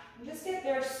back, and just get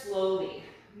there slowly.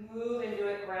 Move into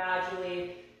it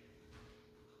gradually.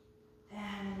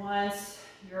 And once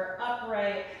you're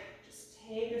upright, just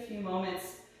take a few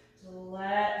moments to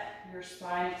let your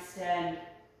spine extend.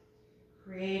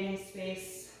 creating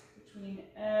space between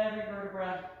every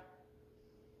vertebra.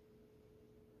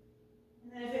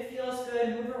 And then if it feels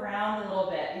good, move around a little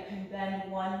bit. You can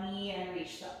bend one knee and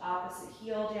reach the opposite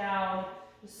heel down,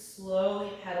 just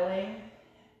slowly pedaling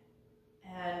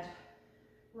and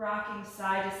rocking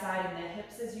side to side in the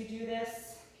hips as you do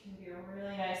this. Can be a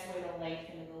really nice way to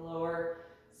lengthen the lower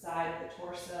side of the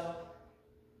torso.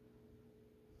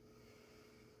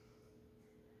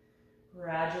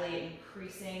 Gradually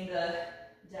increasing the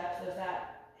depth of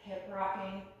that hip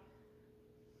rocking,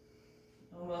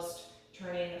 almost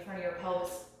turning the front of your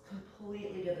pelvis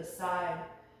completely to the side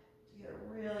to get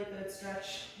a really good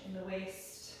stretch in the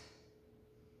waist.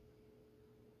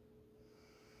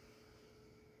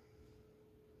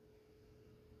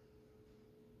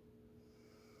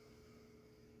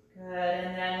 Good,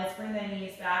 and then let's bring the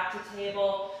knees back to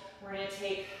table. We're going to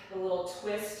take a little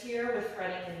twist here with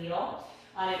threading the needle.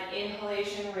 On an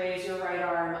inhalation, raise your right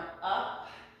arm up.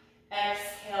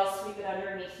 Exhale, sweep it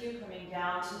underneath you, coming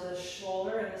down to the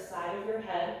shoulder and the side of your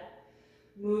head.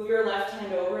 Move your left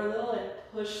hand over a little and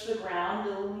push the ground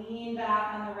to lean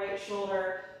back on the right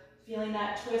shoulder, feeling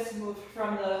that twist move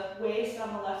from the waist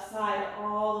on the left side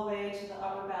all the way to the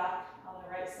upper back on the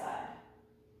right side.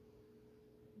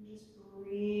 And just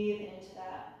breathe into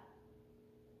that.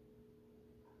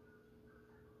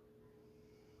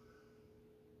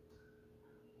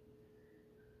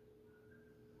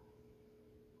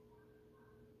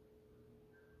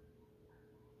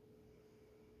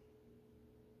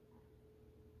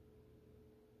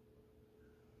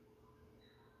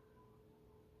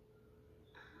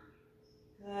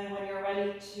 Good. When you're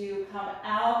ready to come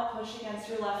out, push against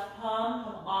your left palm,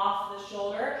 come off the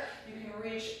shoulder. You can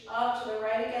reach up to the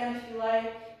right again if you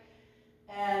like,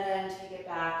 and then take it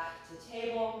back to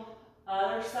table.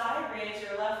 Other side, raise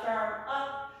your left arm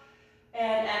up,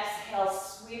 and exhale,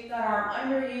 sweep that arm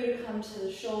under you to come to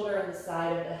the shoulder and the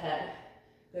side of the head.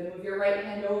 Good. Move your right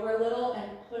hand over a little and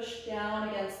push down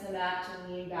against the mat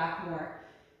to lean back more.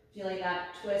 Feeling that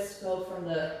twist go from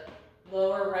the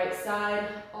lower right side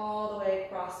all the way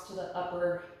across to the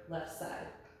upper left side.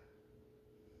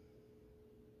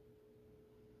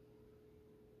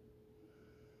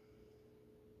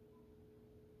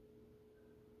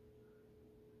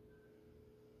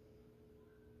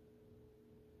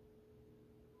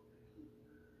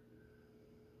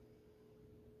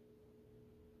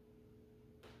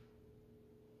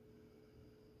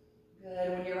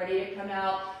 Good. When you're ready to come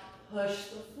out, push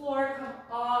the floor, come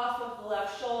off of the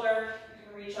left shoulder. You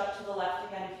can reach up to the left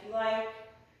again if you like.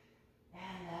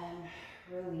 And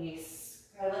then release.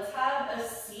 Good. Let's have a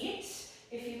seat.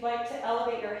 If you'd like to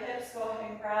elevate your hips, go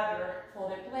ahead and grab your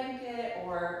folded blanket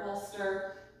or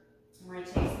bolster. We're going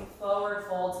to take some forward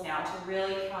folds now to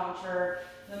really counter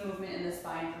the movement in the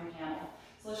spine from camel.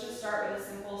 So let's just start with a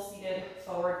simple seated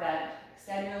forward bend.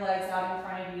 Extend your legs out in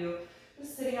front of you.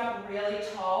 Just sitting up really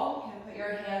tall. You can put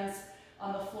your hands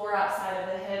on the floor outside of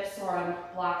the hips or on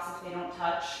blocks if they don't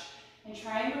touch. And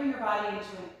try and bring your body into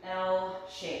an L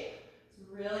shape.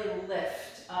 So really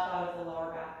lift up out of the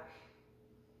lower back.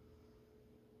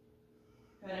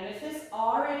 Good. And if this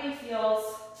already feels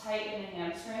tight in the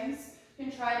hamstrings, you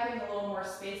can try putting a little more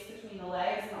space between the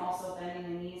legs and also bending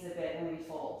the knees a bit when we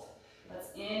fold. Let's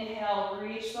inhale,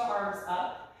 reach the arms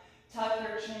up, tuck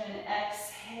your chin, and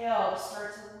exhale.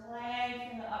 Start to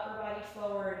lengthen the upper body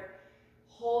forward,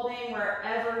 holding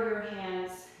wherever your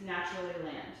hands naturally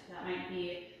land. That might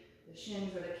be the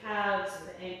shins or the calves or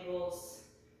the ankles.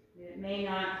 It may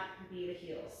not be the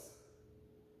heels.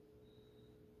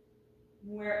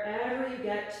 Wherever you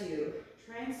get to,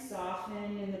 try and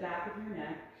soften in the back of your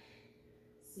neck.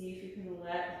 See if you can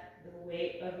let the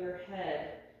weight of your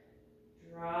head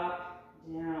drop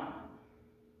down.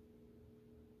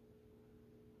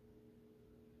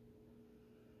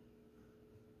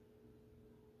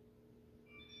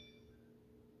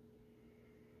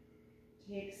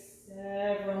 Take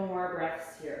several more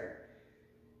breaths here.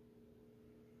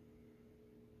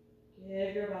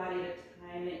 Give your body the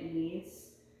time it needs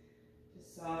to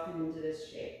soften into this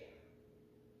shape.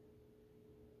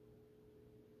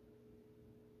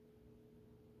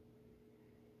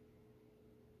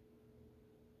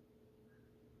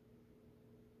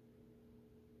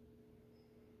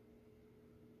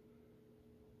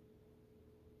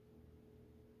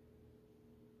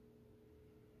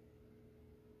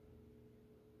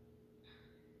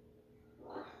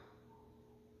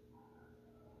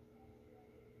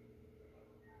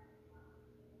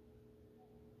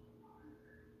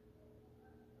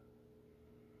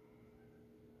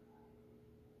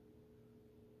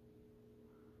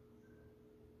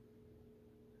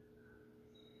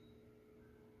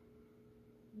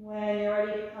 When you're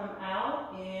ready to come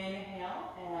out,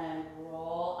 inhale and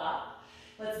roll up.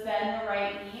 Let's bend the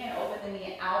right knee and open the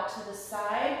knee out to the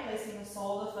side, placing the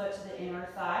sole of the foot to the inner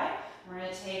thigh. We're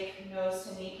going to take nose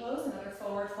to knee pose, another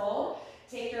forward fold.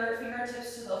 Take your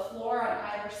fingertips to the floor on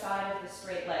either side of the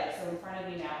straight leg, so in front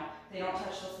of you now. If they don't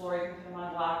touch the floor, you can put them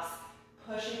on blocks.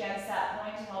 Push against that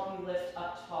point to help you lift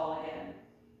up tall again.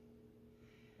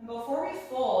 And before we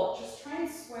fold, just try and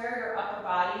square your upper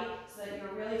body so that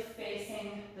you're really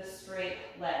facing the straight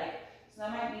leg. So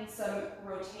that might mean some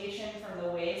rotation from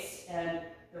the waist and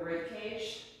the rib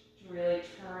cage to really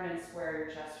turn and square your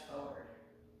chest forward.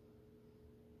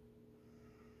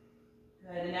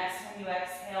 Good. The next time you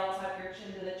exhale, tuck your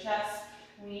chin to the chest,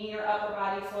 lean your upper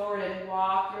body forward and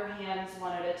walk your hands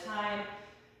one at a time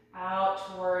out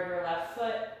toward your left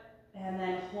foot, and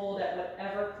then hold at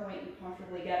whatever point you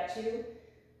comfortably get to,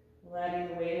 letting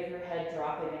the weight of your head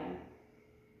drop again.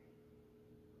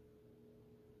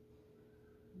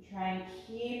 And try and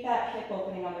keep that hip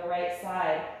opening on the right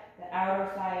side. The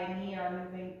outer thigh and knee are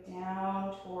moving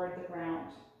down toward the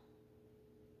ground.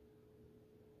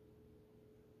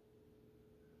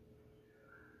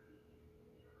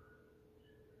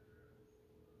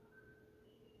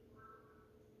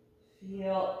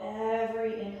 Feel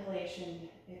every inhalation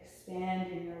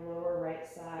expand in your lower right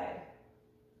side.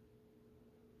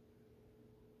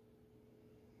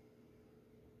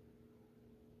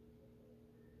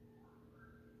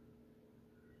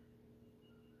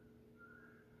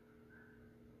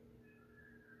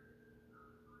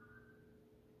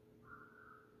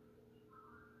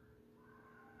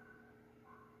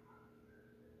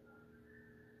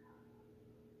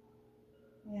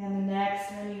 And the next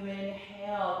time you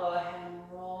inhale, go ahead and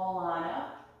roll on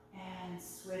up and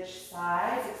switch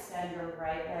sides. Extend your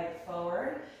right leg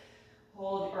forward.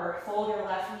 Hold or fold your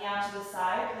left knee out to the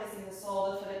side, placing the sole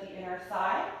of the foot at the inner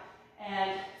thigh.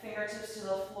 And fingertips to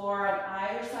the floor on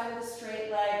either side of the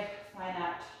straight leg. Find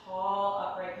that tall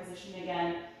upright position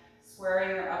again, squaring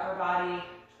your upper body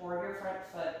toward your front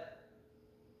foot.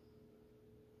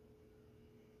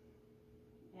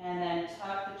 And then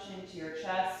tuck the chin to your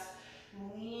chest.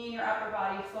 Lean your upper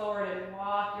body forward and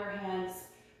walk your hands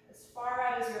as far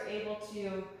out as you're able to,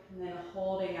 and then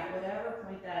holding at whatever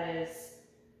point that is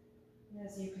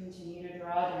as you continue to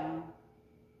draw down.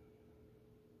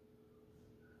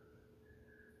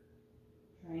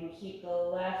 Try and keep the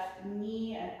left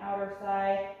knee and outer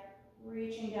thigh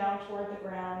reaching down toward the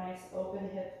ground. Nice open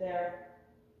hip there.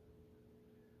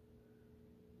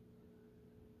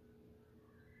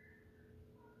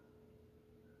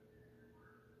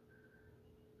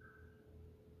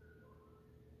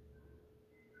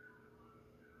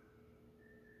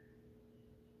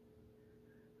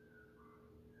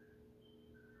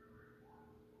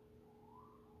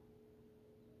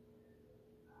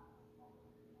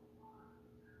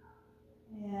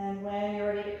 And when you're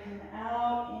ready to come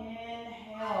out,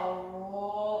 inhale,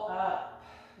 roll up.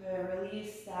 Good.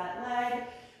 Release that leg.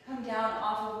 Come down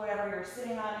off of whatever you're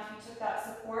sitting on if you took that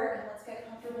support. And let's get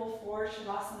comfortable for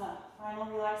Shavasana, final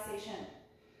relaxation.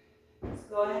 Let's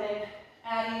go ahead and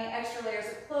add any extra layers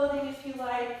of clothing if you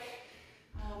like.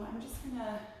 I'm just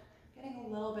getting a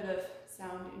little bit of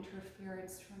sound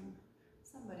interference from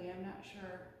somebody. I'm not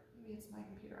sure. Maybe it's my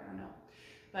computer. I don't know.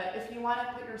 But if you want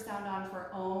to put your sound on for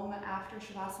Om after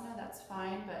Shavasana, that's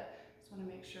fine, but just want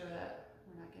to make sure that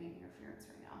we're not getting interference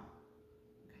right now.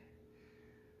 Okay.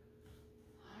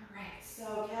 All right,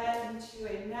 so get into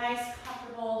a nice,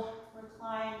 comfortable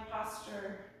reclined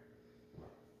posture.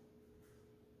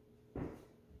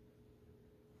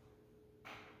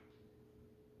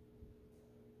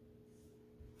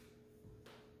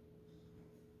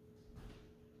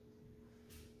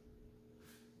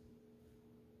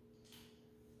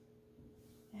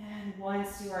 And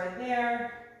once you are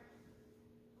there,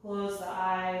 close the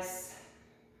eyes.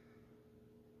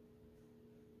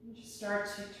 And just start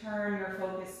to turn your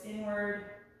focus inward.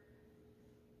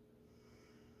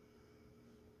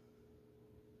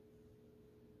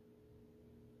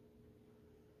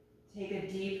 Take a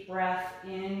deep breath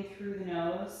in through the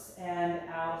nose and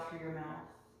out through your mouth.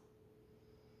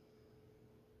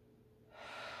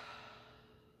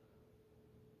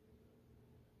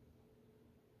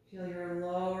 Feel your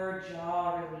lower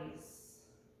jaw release.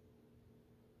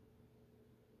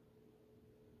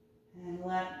 And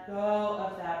let go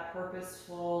of that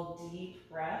purposeful,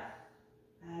 deep breath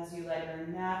as you let your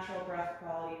natural breath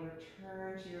quality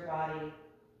return to your body.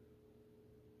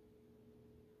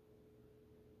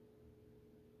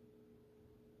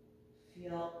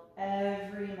 Feel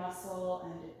every muscle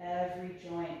and every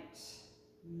joint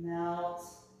melt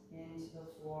into the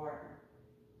floor.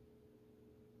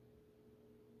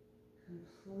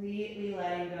 Completely completely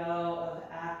letting go of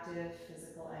active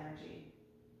physical energy.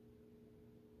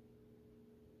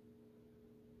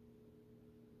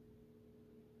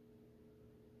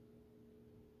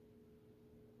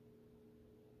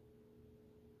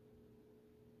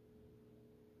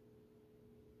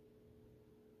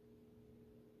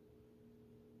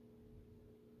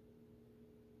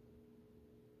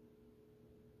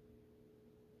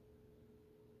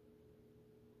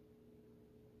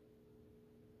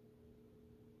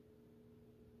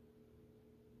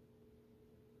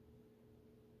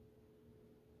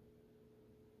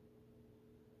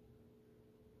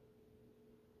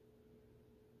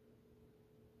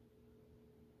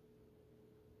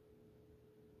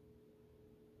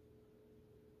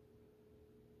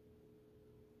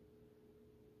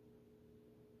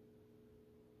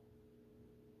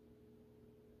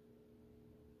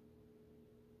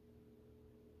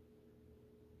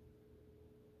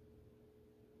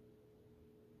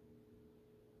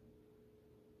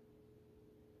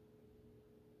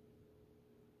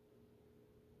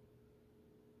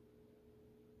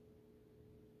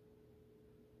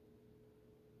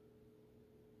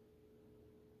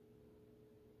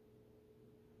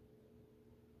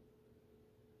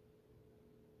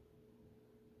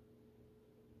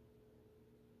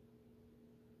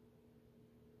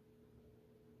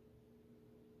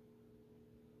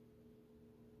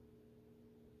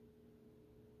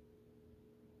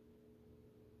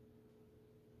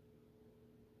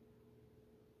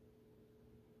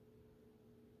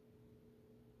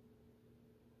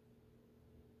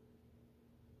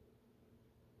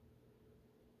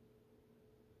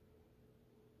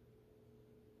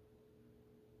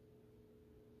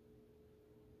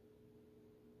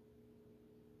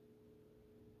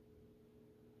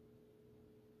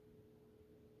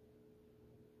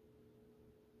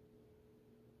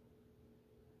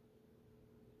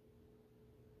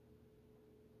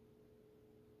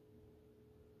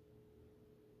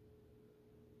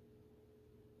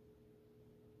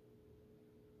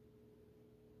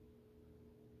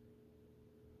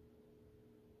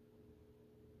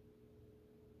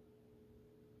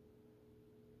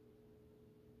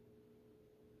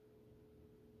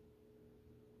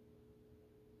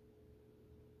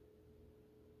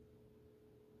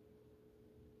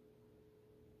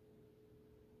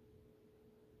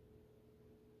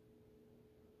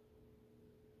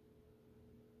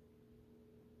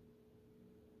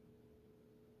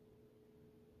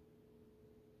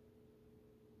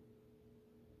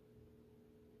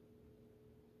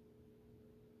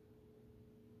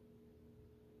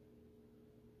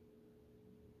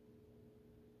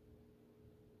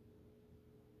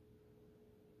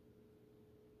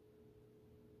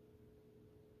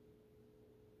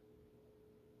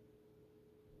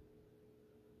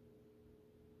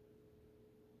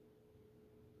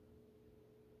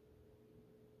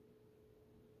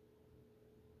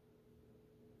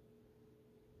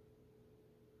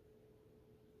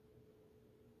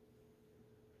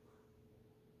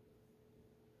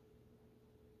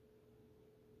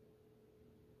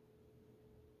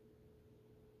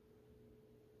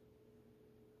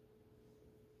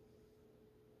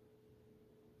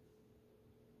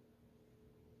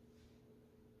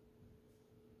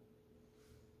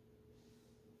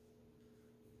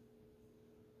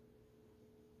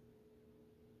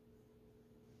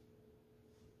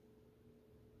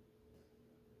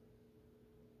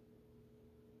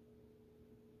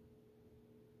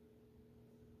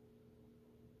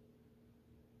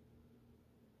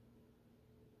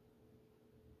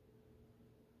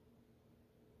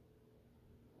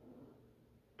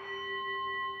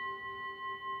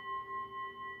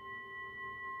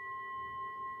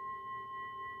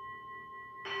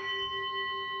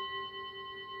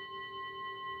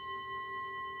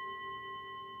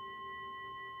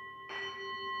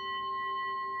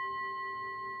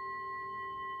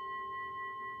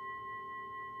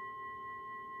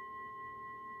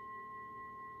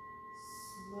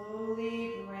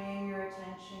 Slowly bring your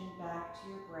attention back to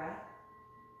your breath.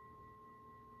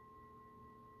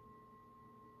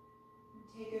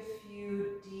 Take a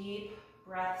few deep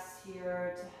breaths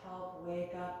here to help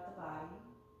wake up the body.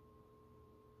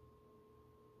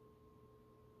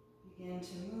 Begin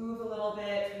to move a little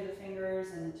bit through the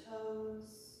fingers and toes.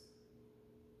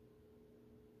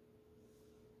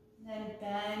 Then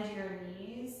bend your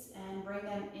knees and bring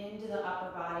them into the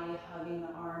upper body, hugging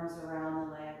the arms around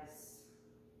the legs.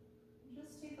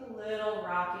 Just take a little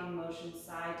rocking motion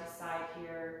side to side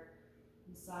here,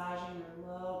 massaging your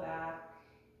low back.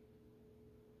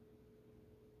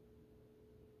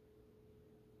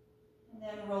 And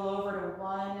then roll over to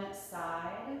one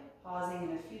side, pausing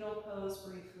in a fetal pose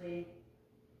briefly,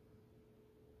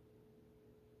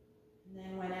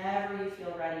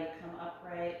 feel ready, come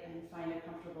upright and find a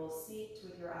comfortable seat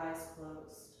with your eyes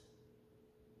closed.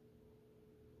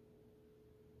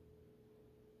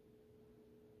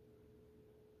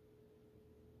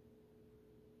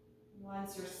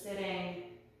 Once you're sitting,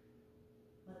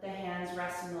 let the hands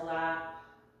rest in the lap,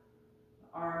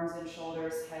 the arms and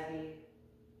shoulders heavy.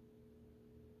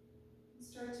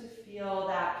 Start to feel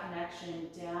that connection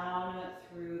down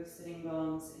through the sitting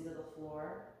bones into the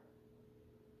floor,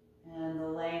 and the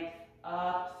length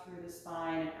up through the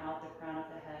spine and out the crown of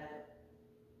the head.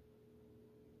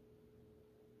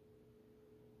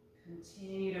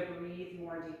 Continue to breathe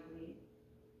more deeply.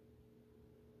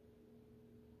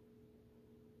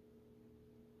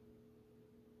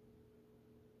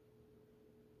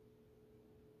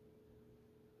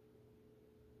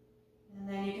 And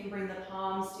then you can bring the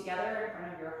palms together in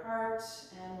front of your heart,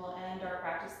 and we'll end our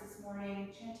practice this morning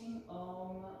chanting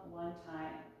Om one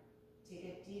time. Take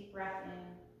a deep breath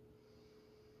in.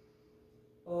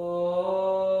 Om.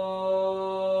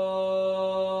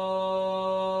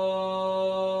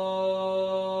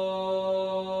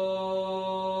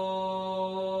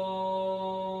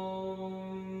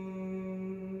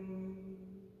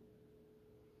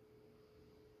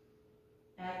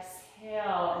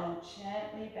 Exhale and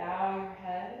gently bow your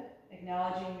head,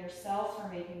 acknowledging yourself for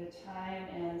making the time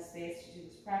and the space to do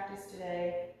this practice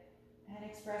today, and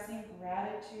expressing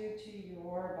gratitude to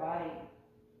your body.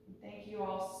 And thank you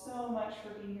all so much for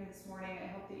being here this morning. I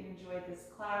hope that you enjoyed this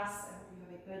class. I hope you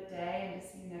have a good